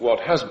least what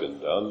has been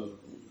done,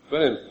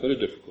 very, very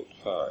difficult to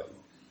find.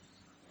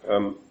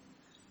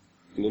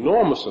 An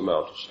enormous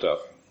amount of stuff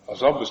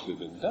has obviously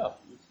been done,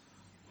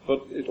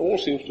 but it all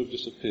seems to have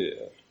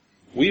disappeared.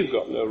 We've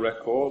got no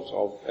records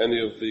of any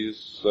of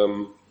these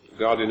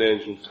Guardian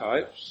Angel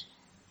types.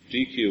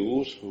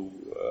 GQs who,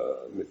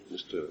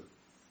 Mr.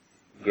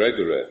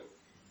 Gregory,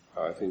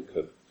 I think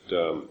had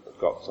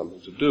got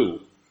something to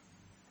do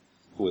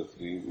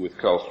with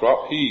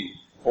Calthrop. He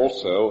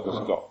also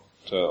has got,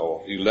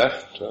 or he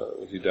left,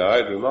 he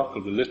died,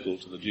 remarkably little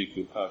to the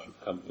GQ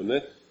Parachute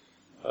Company.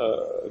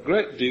 A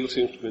great deal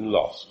seems to have been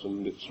lost,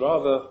 and it's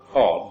rather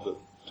odd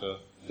that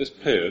this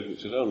period,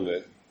 which is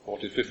only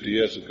 40, 50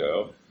 years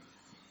ago,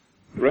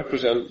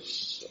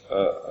 represents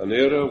an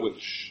era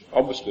which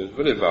obviously is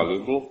very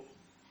valuable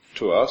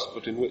to us,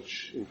 but in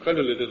which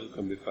incredibly little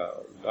can be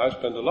found. I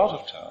spent a lot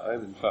of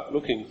time, in fact,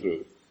 looking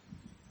through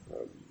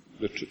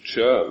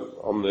literature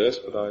on this,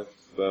 but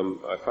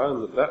I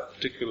found that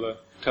particular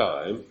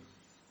time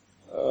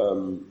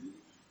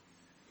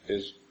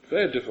is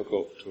very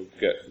difficult to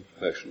get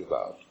information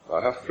about.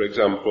 I have, for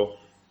example,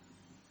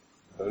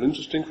 an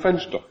interesting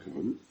French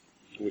document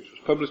which was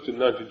published in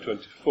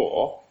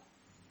 1924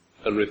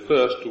 and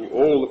refers to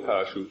all the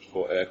parachutes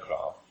for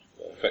aircraft,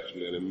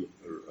 effectively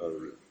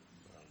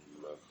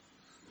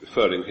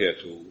referring here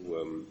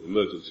to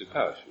emergency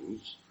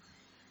parachutes,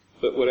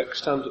 that were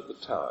extant at the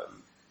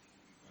time.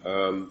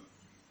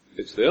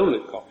 It's the only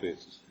copy,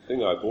 it's the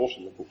thing I bought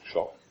in the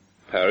bookshop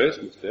in Paris,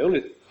 and it's the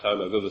only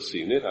time I've ever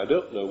seen it. I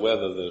don't know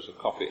whether there's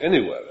a copy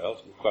anywhere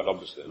else, and quite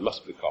obviously there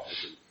must be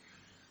copies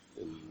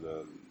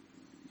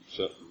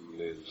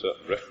certainly in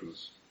certain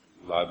reference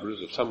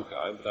libraries of some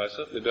kind, but I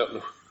certainly don't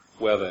know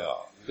where they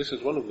are. This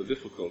is one of the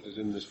difficulties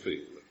in this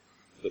field,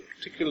 that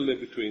particularly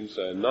between,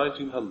 say,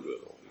 1900,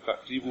 or in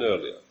fact even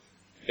earlier,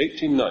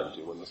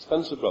 1890, when the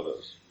Spencer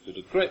brothers did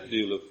a great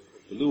deal of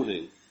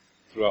ballooning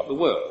throughout the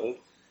world,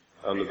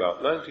 and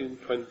about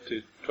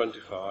 1920,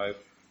 25,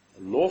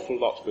 an awful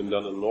lot's been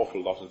done and an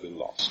awful lot has been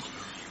lost.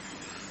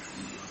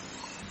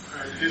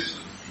 Just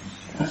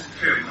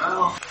Tim,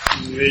 now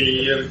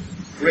the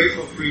rate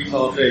of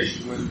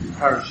retardation when the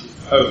parachute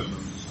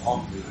opens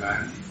on the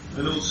land,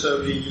 and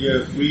also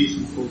the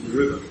reason for the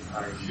ribbon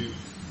parachute,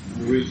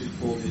 and the reason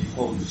for the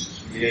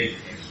holes in the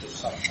apex of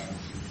such parachute.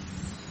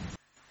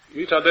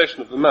 Retardation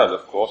of the man,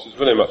 of course, is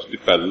very much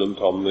dependent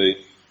on the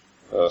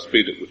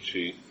speed at which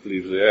he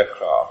leaves the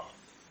aircraft.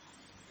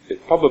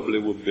 It probably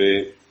would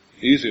be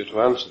easier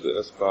to answer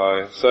this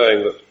by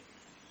saying that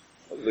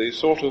the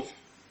sort of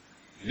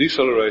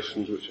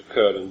decelerations which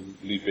occur in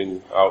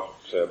leaping out,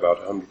 say, about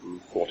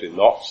 140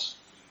 knots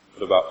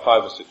at about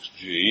 5 or 6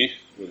 G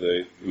with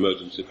the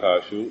emergency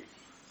parachute,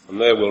 and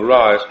they will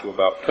rise to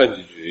about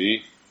 20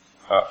 G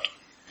at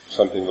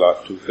something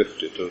like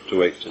 250 to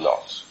 280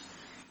 knots.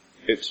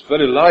 It's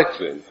very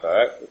likely, in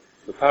fact, that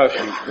the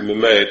parachute can be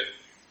made,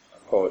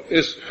 or it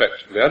is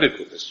effectively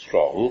adequately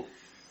strong,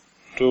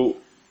 to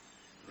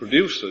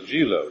produce a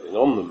G-loading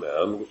on the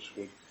man which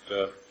would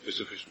be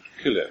sufficient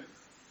to kill him.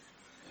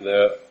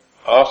 There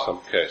are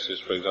some cases,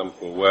 for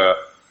example, where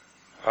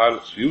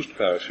pilots used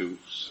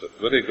parachutes at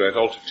very great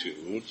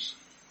altitudes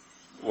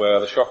where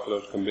the shock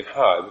load can be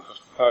high because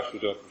the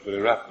parachute opens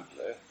very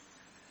rapidly,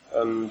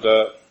 and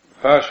the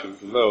parachute,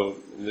 although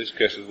in these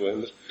cases, in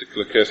this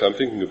particular case I'm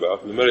thinking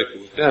about, in America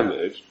was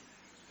damaged,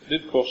 it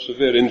did cause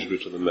severe injury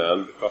to the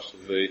man because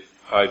of the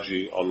high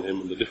G on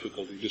him and the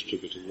difficulty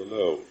distributing the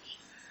loads.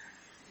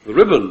 The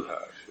ribbon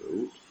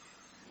parachute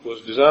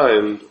was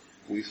designed,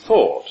 we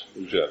thought,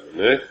 in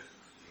Germany,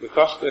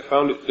 because they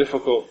found it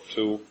difficult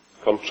to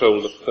control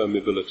the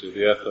permeability,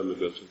 the air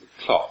permeability of the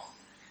cloth.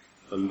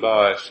 And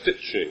by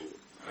stitching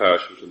the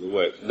parachute in the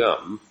way it's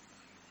done,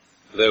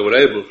 they were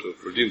able to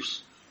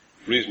produce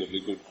reasonably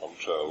good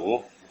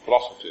control,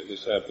 velocity,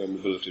 this air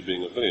permeability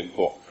being a very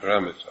important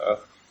parameter,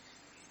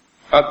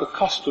 at the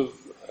cost of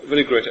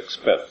very great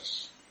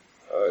expense.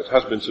 It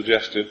has been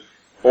suggested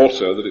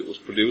also that it was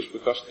produced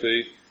because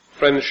the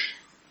French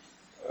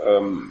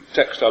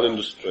textile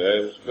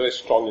industry was very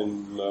strong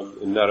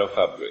in narrow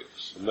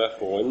fabrics, and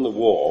therefore in the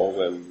war,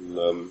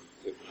 when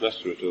it was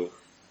necessary to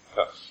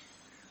perhaps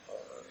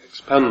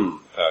expand the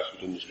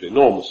parachute industry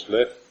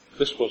enormously,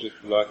 this was, if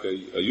you like,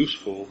 a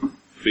useful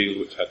field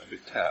which had to be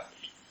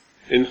tapped.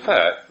 In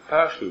fact, the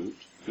parachute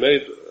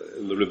made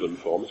in the ribbon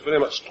form is very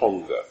much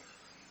stronger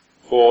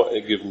for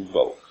a given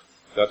bulk.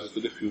 That is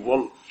that if you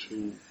want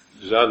to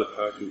design a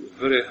parachute with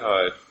very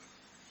high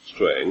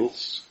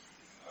strengths,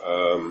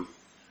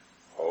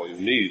 or you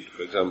need,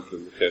 for example,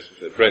 in the case of,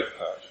 say, brake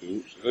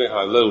parachutes, very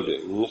high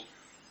loadings,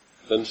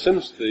 then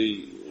since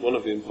one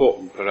of the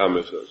important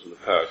parameters in the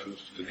parachute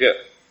is to get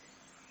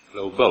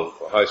low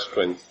bulk or high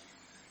strength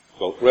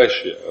bulk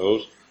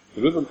ratios,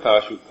 the ribbon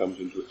parachute comes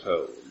into its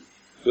own.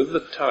 With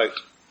the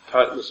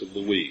tightness of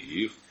the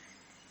weave,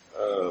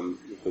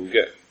 you can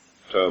get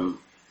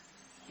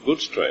good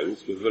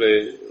strength with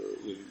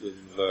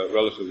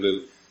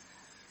relatively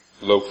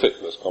low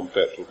thickness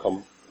compared to a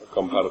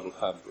comparable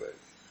fabric.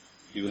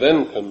 You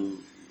then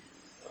can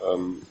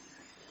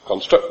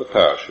construct the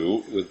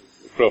parachute with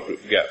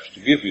appropriate gaps to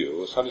give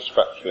you a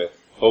satisfactory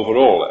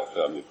overall air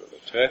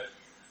permeability,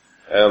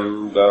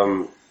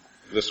 and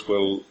this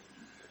will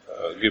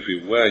give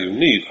you, where you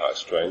need high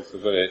strength, a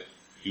very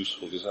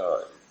useful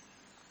design.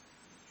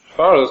 As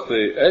far as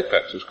the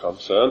apex is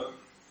concerned,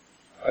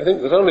 I think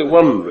there's only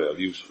one real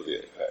use for the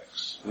apex,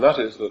 apex. And that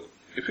is that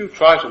if you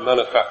try to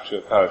manufacture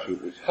a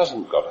parachute which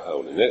hasn't got a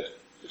hole in it,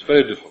 it's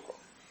very difficult.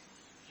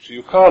 So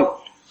you can't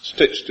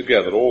stitch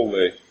together all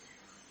the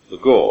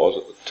gauze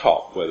at the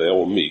top where they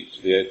all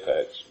meet, the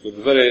apex, with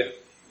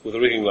the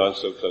rigging line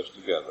so close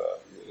together.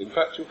 In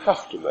fact, you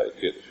have to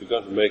make it, if you're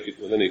going to make it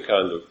with any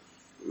kind of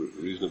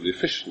reasonable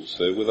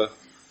efficiency, with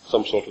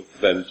some sort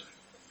of bent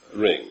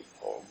ring,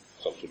 or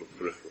some sort of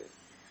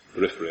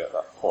periphery at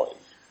that point.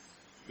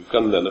 You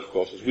can then, of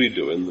course, as we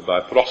do in the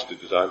biporosity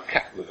design,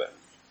 cap the vent.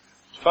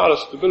 As far as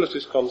stability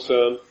is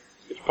concerned,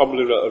 it's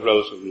probably of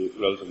relatively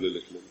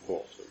little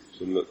importance,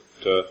 in that,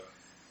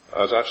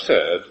 as I've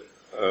said,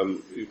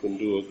 you can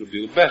do a good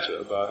deal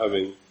better by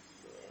having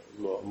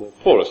a more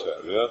porous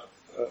area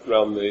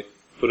around the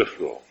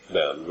peripheral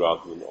band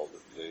rather than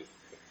the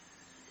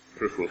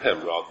peripheral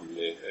hem rather than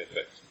the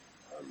apex.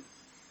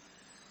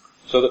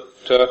 So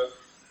that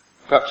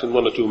perhaps in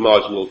one or two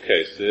marginal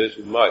cases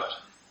you might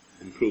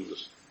improve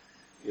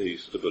the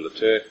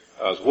stability,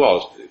 as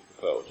was the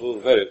proposal.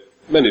 Very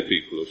many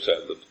people have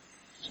said that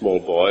small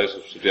boys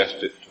have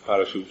suggested to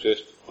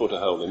parachutists put a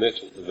hole in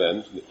it at the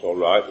vent and it's all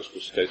right. This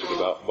was stated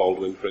about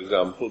Baldwin, for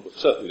example, but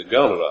certainly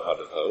Garnerer had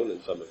a hole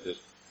in some of his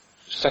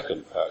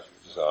second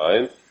parachute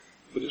design.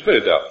 But it's very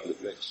doubtful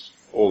it makes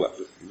all that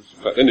difference.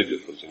 In fact, any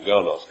difference in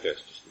Garner's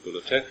case to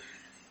stability.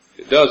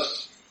 It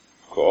does,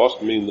 of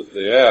course, mean that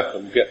the air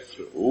can get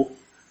through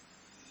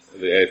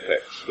the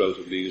apex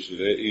relatively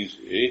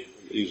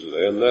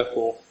easily, and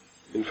therefore,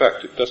 in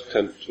fact, it does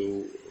tend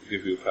to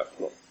give you perhaps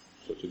not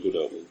such a good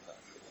opening.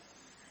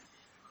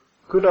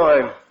 Could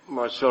I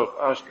myself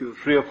ask you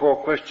 3 or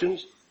 4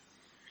 questions?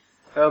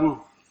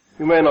 You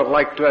may not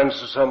like to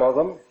answer some of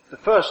them. The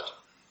first,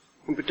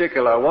 in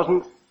particular,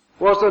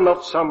 was there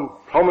not some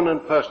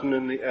prominent person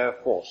in the Air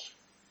Force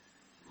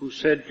who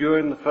said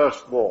during the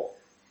First War,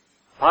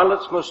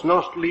 pilots must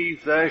not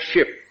leave their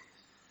ship,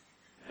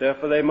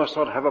 therefore they must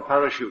not have a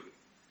parachute.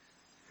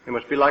 They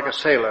must be like a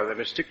sailor. They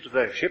must stick to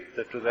their ship,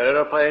 to their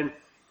aeroplane,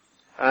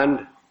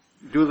 and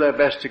do their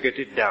best to get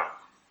it down.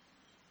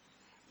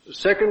 The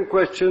second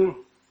question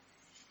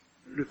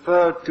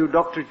referred to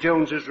Dr.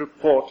 Jones's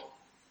report,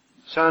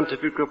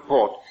 scientific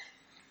report.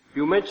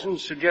 You mentioned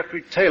Sir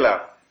Geoffrey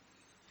Taylor.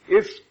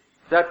 If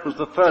that was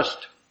the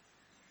first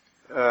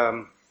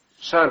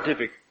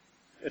scientific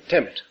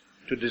attempt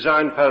to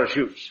design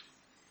parachutes,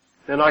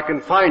 then I can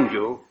find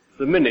you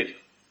the minute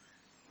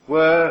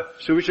where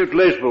Sir Richard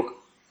Glazebrook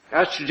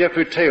asked Sir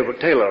Geoffrey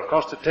Taylor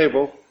across the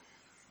table,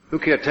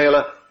 "Look here,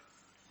 Taylor,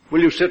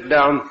 will you sit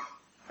down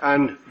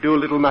and do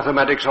a little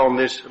mathematics on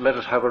this and let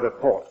us have a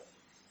report?"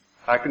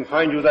 I can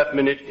find you that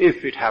minute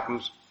if it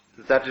happens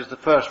that is the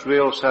first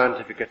real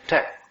scientific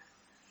attack.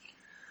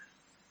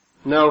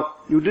 Now,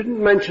 you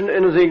didn't mention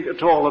anything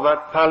at all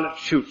about pilot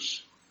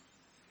chutes.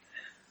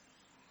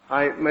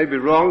 I may be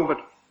wrong, but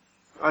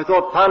I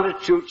thought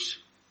pilot chutes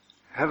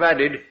have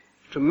added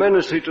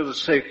tremendously to the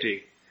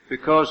safety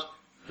because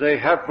they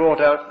have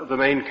brought out the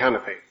main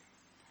canopy.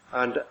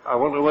 And I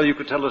wonder whether you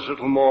could tell us a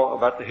little more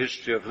about the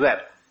history of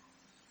that.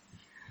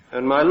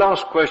 And my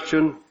last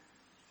question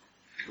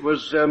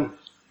was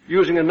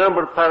using a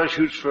number of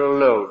parachutes for a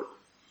load.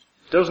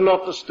 Does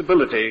not the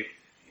stability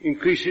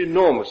increase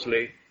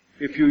enormously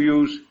if you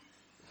use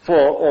 4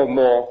 or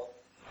more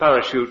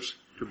parachutes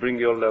to bring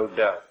your load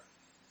down?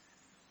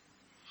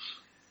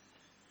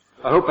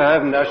 I hope I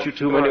haven't asked you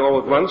too many all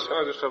at once. Can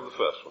I just have the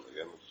first one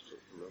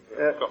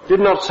again? Did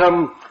not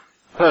some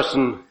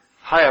person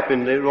high up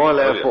in the Royal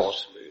Air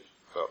Force?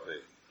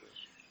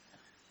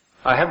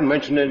 I haven't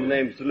mentioned any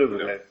names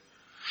deliberately.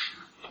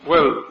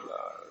 Well,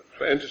 it's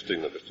very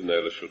interesting that Mr.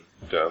 Naylor should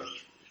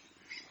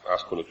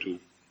ask 1 or 2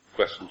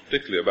 questions,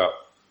 particularly about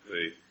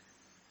the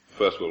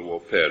First World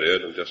War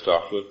period and just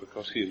afterwards,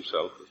 because he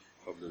himself, as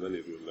probably many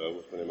of you know,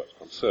 was very much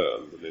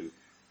concerned. And in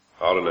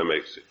RNM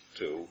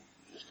 862,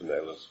 Mr.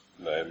 Naylor's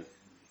name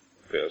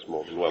appears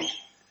more than once.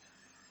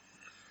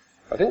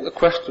 I think the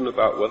question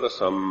about whether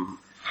some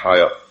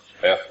high-up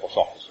Air Force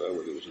officer,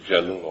 whether it was a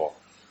general or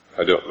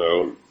I don't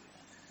know,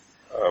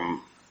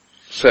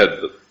 said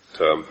that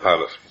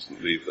pilots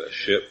mustn't leave their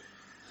ship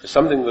is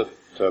something that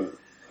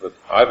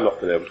I've not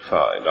been able to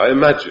find. I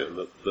imagine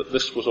that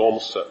this was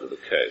almost certainly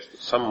the case,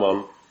 that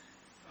someone,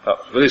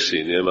 perhaps very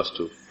senior, must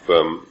have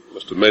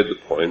made the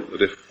point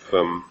that if,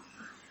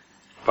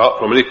 apart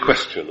from any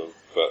question of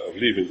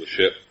leaving the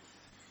ship,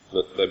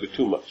 that there'd be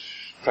too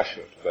much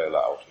pressure to bail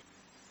out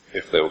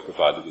if they were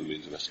provided with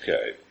means of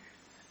escape.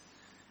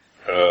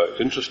 It's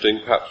interesting,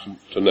 perhaps,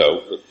 to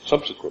note that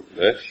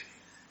subsequently,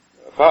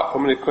 apart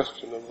from any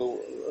question of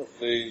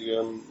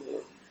the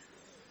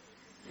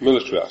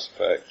military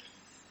aspect,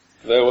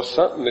 there were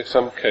certainly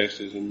some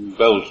cases in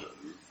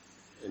Belgium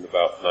in the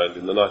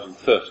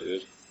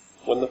 1930s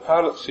when the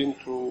pilots seemed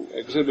to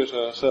exhibit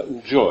a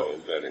certain joy in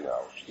bailing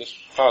out. This,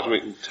 as far as we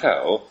can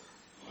tell,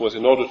 was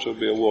in order to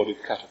be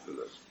awarded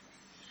caterpillars.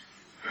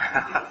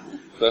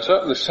 There are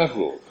certainly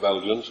several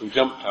Belgians who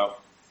jumped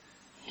out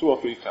 2 or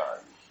 3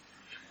 times.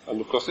 And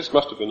of course this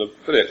must have been a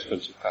very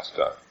expensive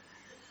pastime.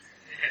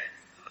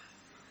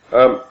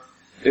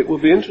 it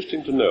would be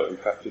interesting to know, in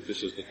fact, if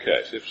this is the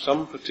case, if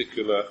some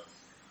particular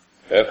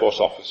Air Force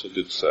officer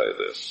did say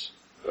this.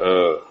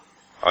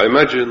 I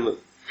imagine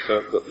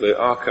that the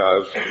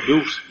archives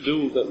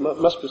there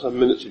must be some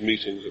minutes of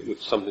meetings at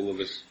which something of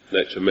this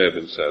nature may have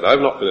been said. I've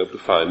not been able to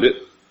find it,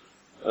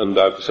 and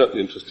I'd be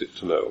certainly interested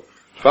to know.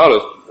 As far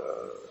as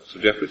Sir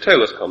Geoffrey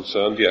Taylor's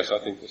concerned, yes, I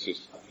think this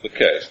is the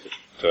case.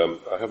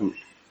 That,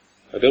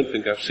 I don't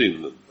think I've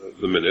seen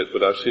the minute,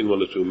 but I've seen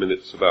 1 or 2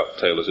 minutes about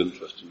Taylor's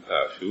interest in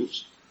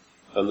parachutes,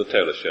 and the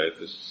Taylor shape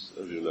is,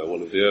 as you know,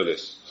 one of the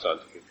earliest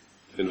scientific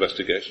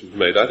investigations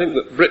made. I think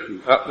that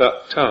Britain, at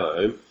that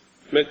time,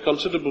 made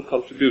considerable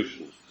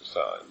contributions to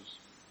science,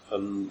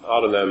 and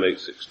RNM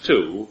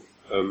 862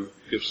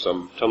 gives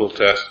some tunnel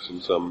tests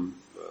and some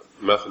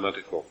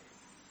mathematical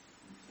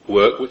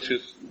work which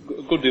is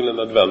a good deal in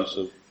advance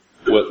of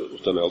work that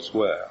was done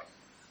elsewhere.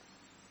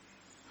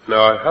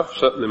 Now, I have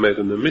certainly made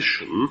an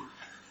omission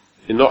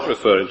in not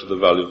referring to the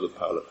value of the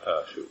pilot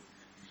parachute.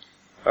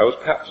 I was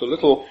perhaps a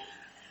little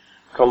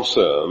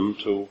concerned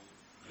to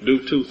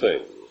do 2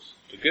 things.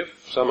 To give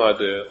some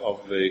idea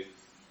of the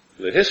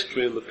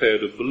history and the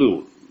period of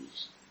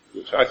balloons,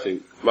 which I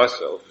think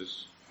myself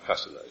is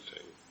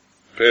fascinating,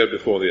 the period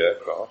before the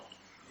aircraft,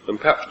 and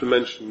perhaps to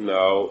mention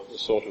now the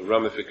sort of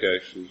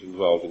ramifications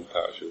involved in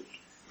parachute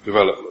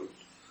development.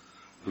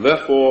 And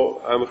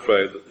therefore, I'm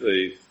afraid that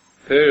the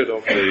period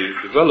of the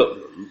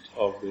development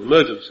of the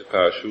emergency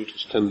parachute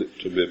has tended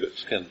to be a bit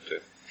scanty.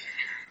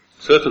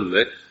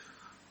 Certainly,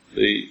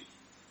 the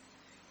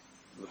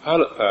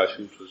pilot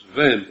parachute was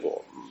very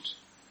important.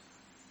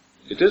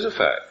 It is a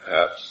fact,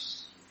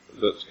 perhaps,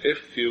 that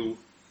if you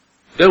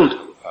don't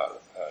have a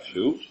pilot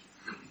parachute,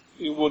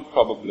 you would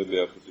probably be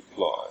able to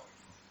deploy.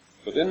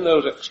 But in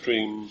those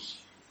extremes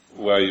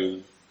where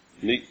you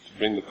need to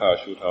bring the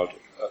parachute out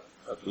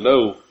at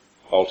low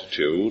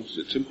altitudes,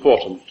 it's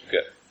important to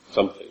get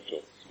something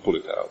to pull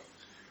it out.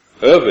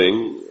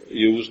 Irving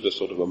used a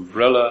sort of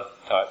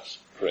umbrella-type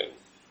spring,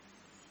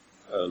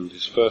 and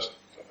his first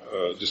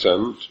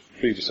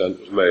pre-descent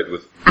was made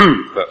with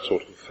that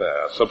sort of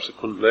affair.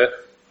 Subsequently,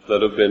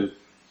 there have been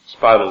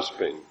spiral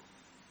spring,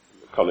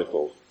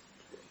 conical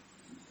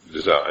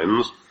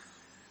designs,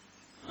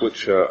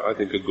 which I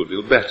think are a good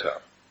deal better.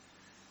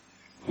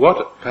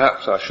 What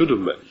perhaps I should have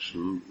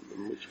mentioned,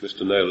 which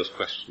Mr. Naylor's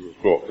question has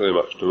brought very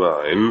much to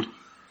mind,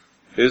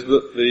 is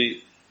that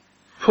the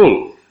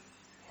pull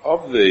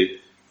of the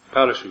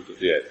parachute at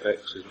the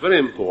apex is very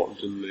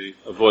important in the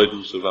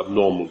avoidance of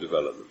abnormal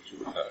developments in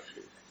the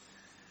parachute.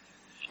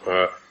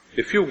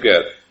 If you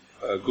get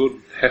a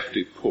good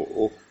hefty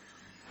pull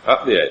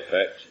at the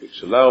apex,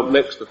 which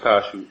makes the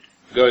parachute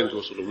go into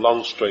a sort of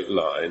long straight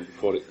line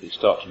before it can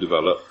start to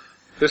develop,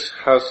 this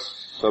has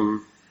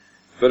some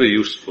very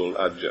useful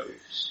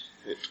adjuncts.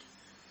 It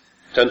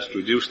tends to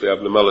reduce the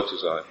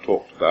abnormalities I've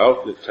talked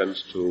about, and it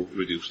tends to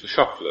reduce the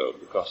shock load,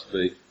 because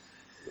the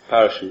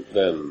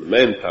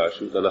main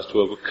parachute then has to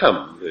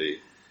overcome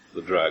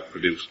the drag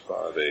produced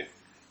by the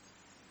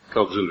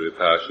auxiliary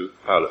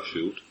pilot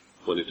chute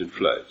when it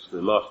inflates.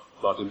 The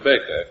Martin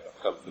Baker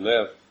company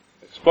have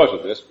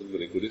exploited this with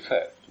very good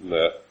effect in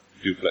their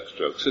duplex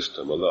stroke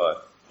system, although I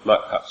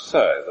might perhaps say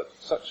that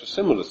such a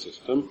similar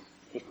system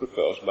was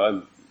proposed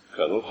by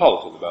Colonel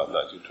Holt in about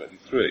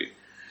 1923.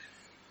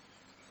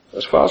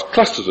 As far as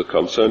clusters are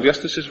concerned, yes,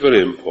 this is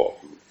very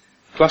important.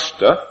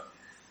 Cluster,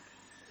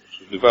 which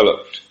was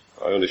developed,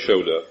 I only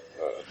showed a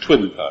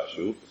twin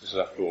parachute, but this is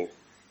after all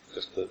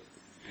just the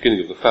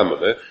beginning of the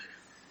family.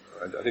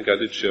 I think I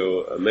did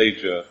show a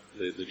major,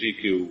 the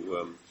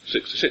GQ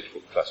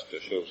 66-foot cluster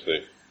shows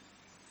the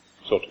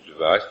sort of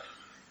device.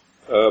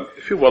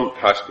 If you want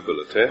high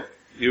stability,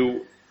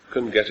 you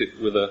can get it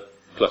with a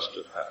cluster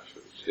of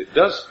parachutes. It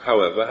does,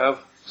 however, have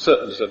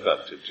certain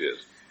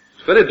disadvantages.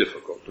 It's very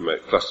difficult to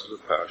make clusters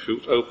of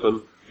parachutes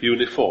open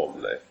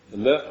uniformly,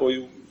 and therefore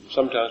you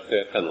sometimes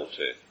pay a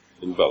penalty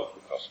in bulk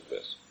because of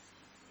this.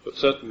 But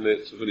certainly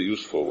it's a very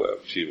useful way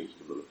of achieving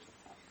stability.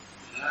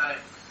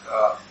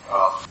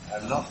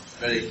 I'm not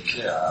very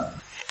clear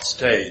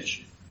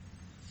stage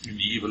in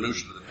the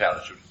evolution of the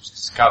parachute it was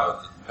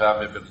discovered that the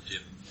permeability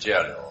of the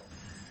material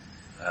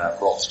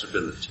brought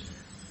stability.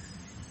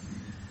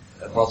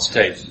 At what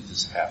stage did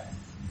this happen?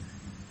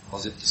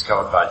 Was it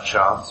discovered by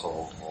chance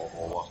or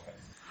what?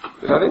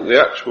 I think the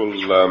actual,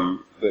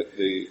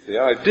 the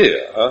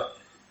idea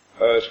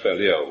is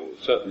fairly old,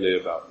 certainly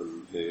about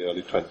the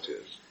early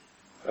 20s.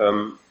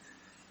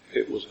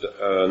 It was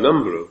a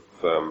number of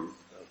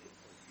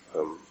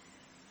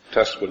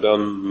tests were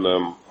done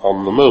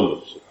on the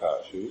moments of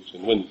parachutes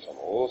in wind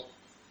tunnels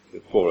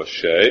with porous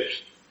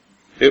shapes.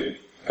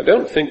 I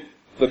don't think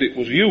that it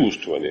was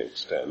used to any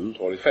extent,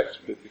 or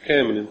effectively it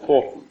became an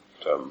important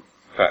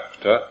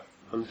factor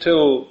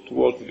until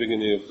towards the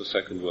beginning of the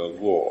Second World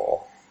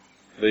War.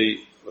 The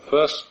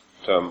first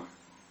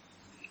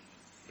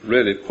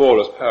really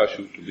porous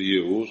parachute to be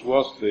used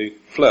was the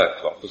flare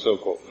cloth, the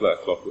so-called flare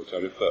cloth which I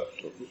referred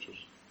to, which was,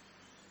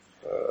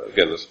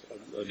 again,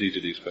 a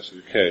D2D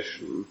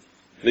specification.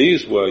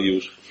 These were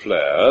used for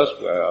flares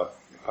where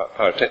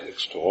pyrotechnic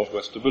stores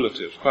where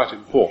stability is quite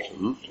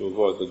important to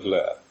avoid the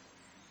glare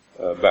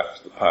back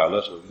to the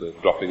pilot of the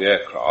dropping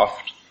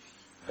aircraft.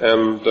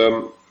 And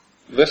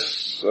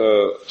this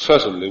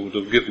certainly would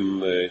have given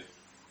the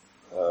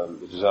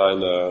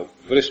designer a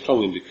very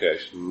strong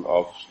indication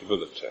of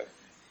stability.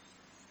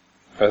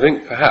 I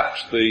think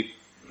perhaps the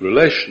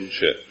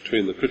relationship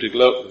between the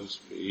critical opening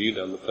speed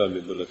and the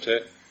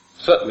permeability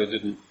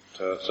certainly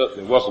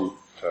wasn't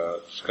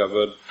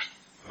discovered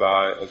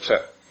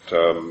except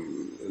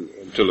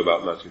until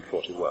about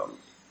 1941,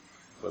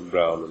 when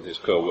Brown and his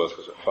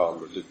co-workers at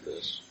Farnborough did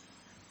this.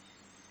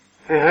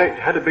 It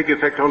had a big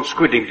effect on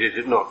squidding, did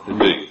it not?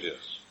 Indeed,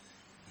 yes.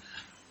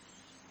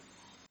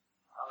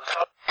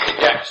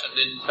 Jackson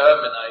didn't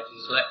terminate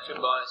his lecture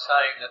by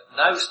saying that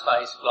no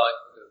space flight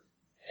would have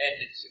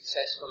ended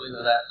successfully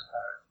without the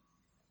parachute,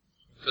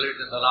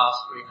 including the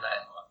last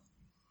three-man one.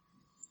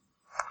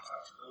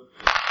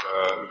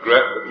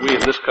 Regret that we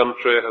in this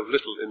country have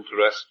little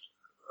interest,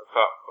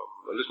 apart from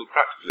a little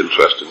practical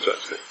interest in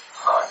such things.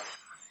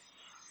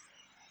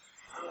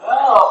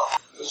 Well,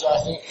 which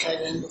I think came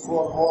in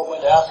before the war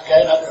went out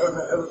again,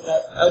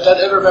 I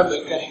don't ever remember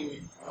it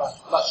getting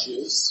much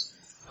use.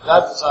 It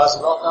advertised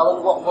a lot, and I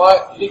wonder why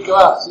it did go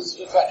out. It's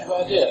an attractive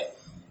idea.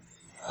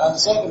 And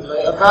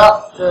secondly,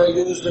 about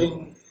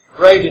using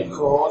braided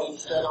cord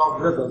instead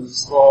of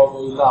ribbons for the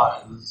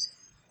lines.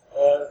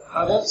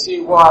 I don't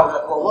see why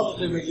what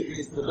the immediate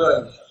reason for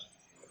doing it?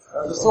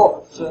 The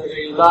thought that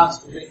the lines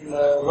have been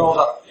rolled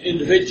up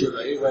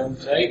individually when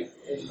taped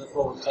into the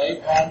full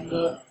tape and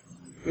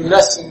be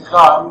less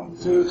inclined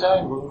to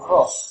tangle and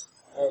cross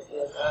as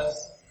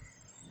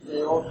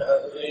the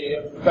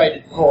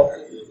braided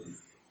cord.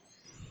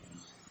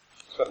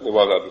 Certainly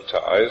was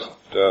advertised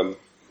a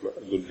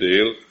good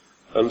deal,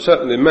 and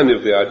certainly many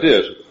of the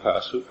ideas of the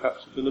parachute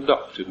perhaps have been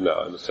adopted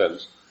now in a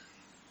sense.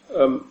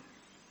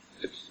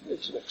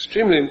 It's an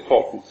extremely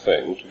important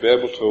thing to be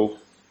able to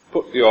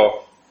put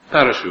your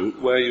parachute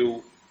where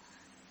you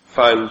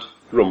find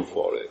room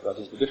for it. That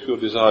is, that if you're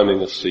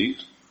designing a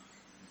seat,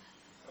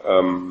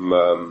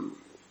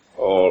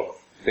 or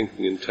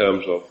thinking in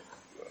terms of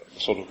the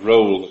sort of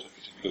role that a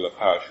particular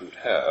parachute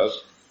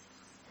has,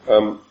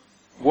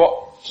 what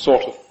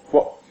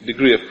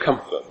degree of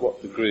comfort,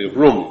 what degree of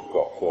room you've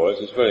got for it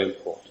is very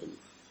important.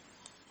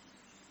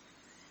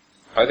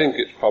 I think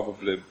it's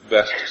probably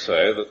best to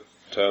say that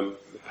the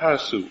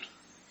parachute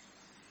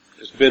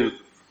has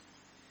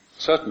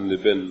certainly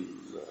been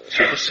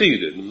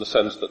superseded in the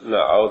sense that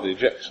now the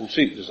ejection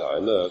seat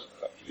designer, as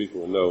perhaps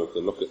people will know if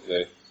they look at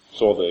the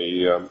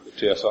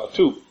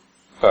TSR-2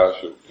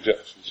 parachute,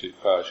 ejection seat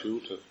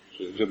parachute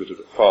exhibited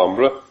at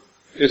Farnborough,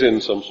 is in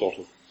some sort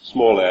of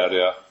small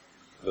area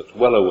that's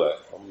well away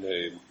from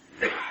the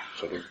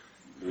sort of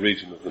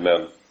region of the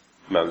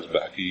man's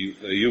back.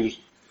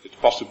 It's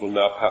possible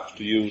now perhaps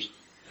to use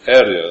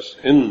areas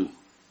in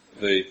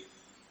the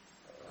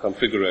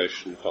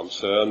configuration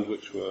concerned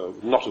which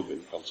would not have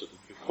been considered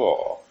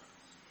before.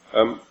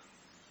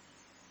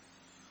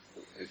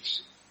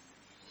 It's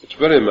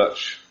very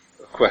much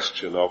a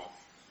question of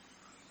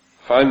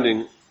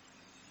finding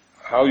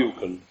how you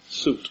can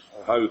suit,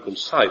 or how you can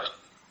sight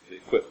the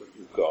equipment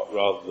you've got,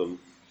 rather than,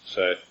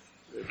 say,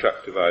 the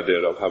attractive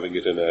idea of having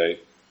it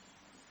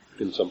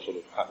in some sort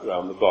of hat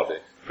around the body.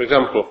 For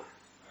example,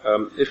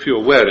 if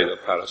you're wearing a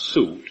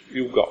parachute,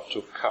 you've got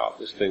to cart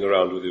this thing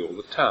around with you all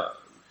the time.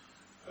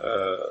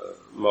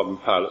 Modern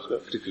pilots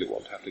don't particularly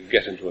want to have to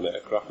get into an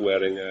aircraft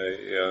wearing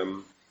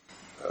the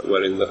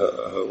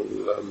whole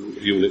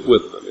unit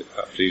with them. It's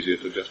perhaps easier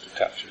to just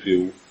attach a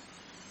few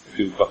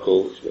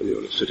buckles when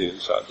you're sitting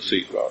inside the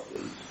seat rather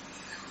than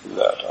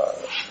that.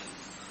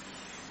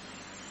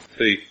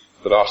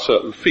 There are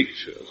certain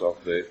features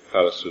of the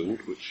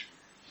parachute which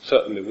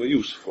certainly were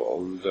useful,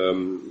 and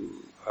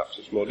perhaps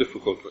it's more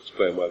difficult to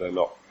explain why they've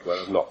not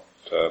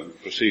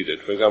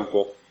proceeded. For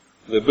example,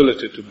 the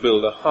ability to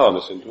build a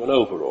harness into an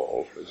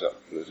overall, for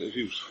example, is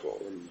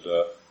useful,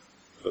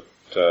 but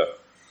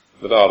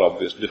there are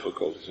obvious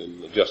difficulties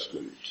in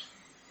adjustment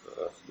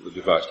with a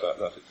device like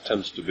that. It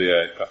tends to be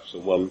perhaps a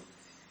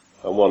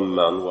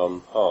one-man,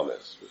 one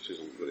harness, which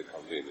isn't very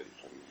convenient.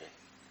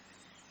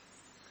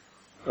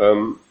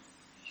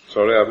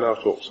 Sorry, I've now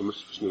talked so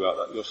much about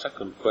that. Your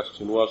second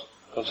question was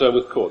concerned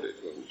with cordage,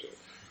 wasn't it?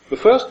 The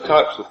first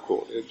types of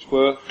cordage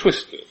were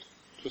twisted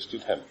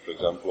hemp, for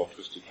example, or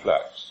twisted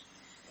flax.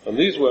 And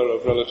these were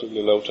of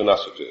relatively low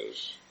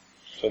tenacities.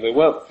 So they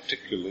weren't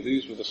particularly,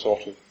 these were the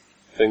sort of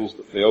things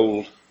that the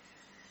old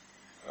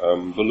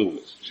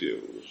balloonists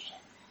used,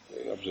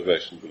 the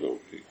observation balloon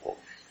people.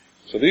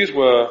 So these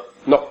were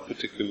not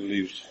particularly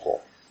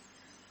useful.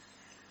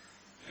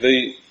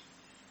 The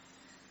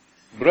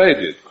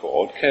braided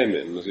cord came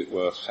in, as it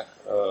were,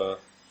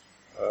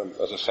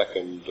 as a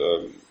second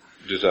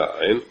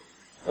design,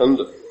 and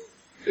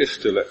is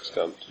still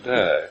extant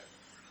today.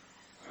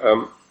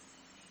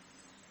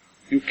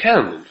 You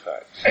can, in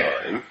fact,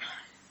 sign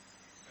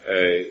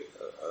a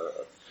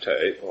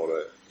tape or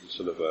a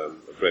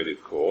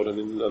braided cord,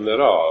 and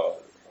there are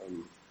a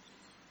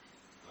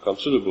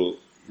considerable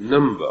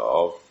number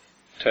of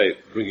tape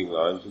rigging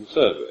lines in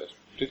surveys,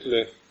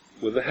 particularly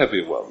with the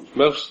heavy ones.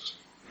 Most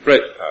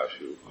brake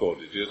parachute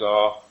cordages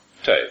are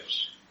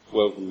tapes,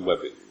 woven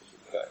webbings,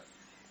 in fact.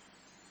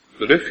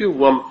 But if you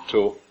want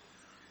to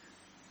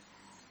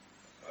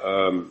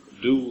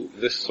do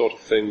this sort of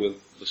thing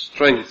with the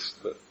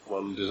strength that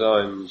one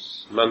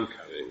designs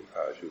man-carrying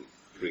parachute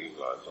rigging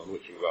lines on,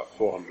 which are about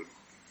 400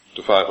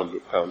 to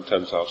 500 pound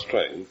tensile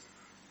strength,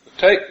 the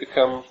tape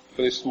becomes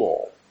very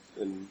small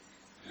in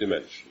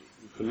dimension.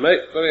 You can make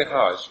very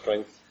high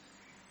strength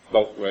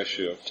bulk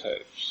ratio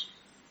tapes.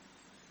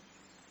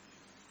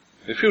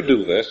 If you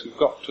do this, you've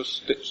got to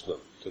stitch them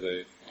to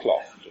the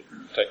cloth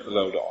to take the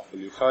load off,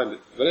 and you find it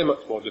very much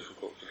more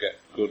difficult to get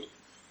good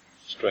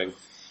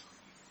strength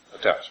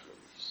attachments.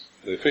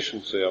 The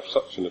efficiency of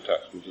such an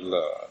attachment is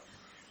lower.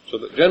 So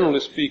that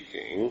generally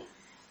speaking,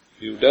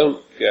 you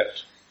don't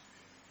get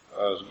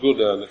as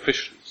good an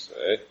efficiency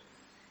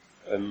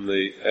in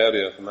the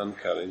area of man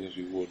carrying as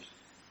you would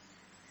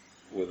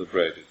with a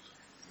braided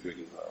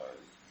rigging line.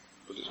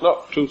 But it's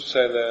not true to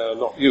say they're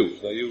not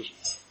used. They're used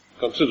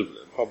considerably,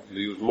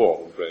 probably used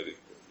more than braided.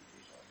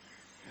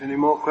 Any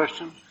more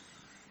questions?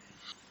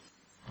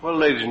 Well,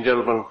 ladies and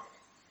gentlemen,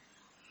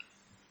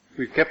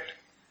 we've kept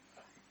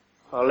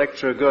our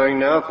lecture going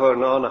now for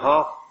an hour and a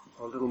half,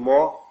 or a little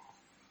more.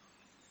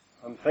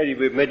 I'm afraid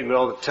we've made him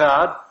rather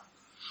tired.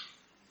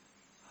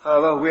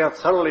 However, we have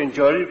thoroughly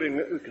enjoyed it.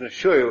 We can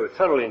assure you we've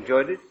thoroughly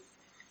enjoyed it.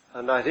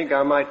 And I think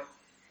I might,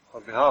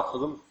 on behalf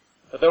of them,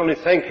 not only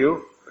thank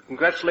you, but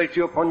congratulate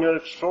you upon your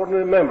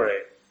extraordinary memory,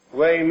 the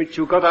way in which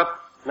you got up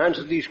and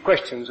answered these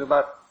questions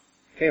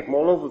came from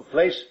all over the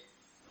place,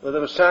 whether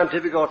they were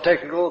scientific or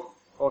technical,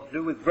 or to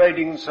do with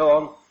braiding and so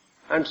on,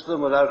 answer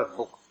them without a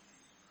book.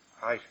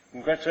 I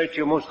congratulate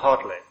you most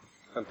heartily,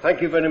 and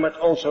thank you very much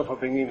also for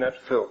bringing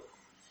that film.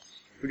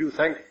 Would you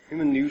thank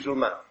him in the usual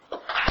manner?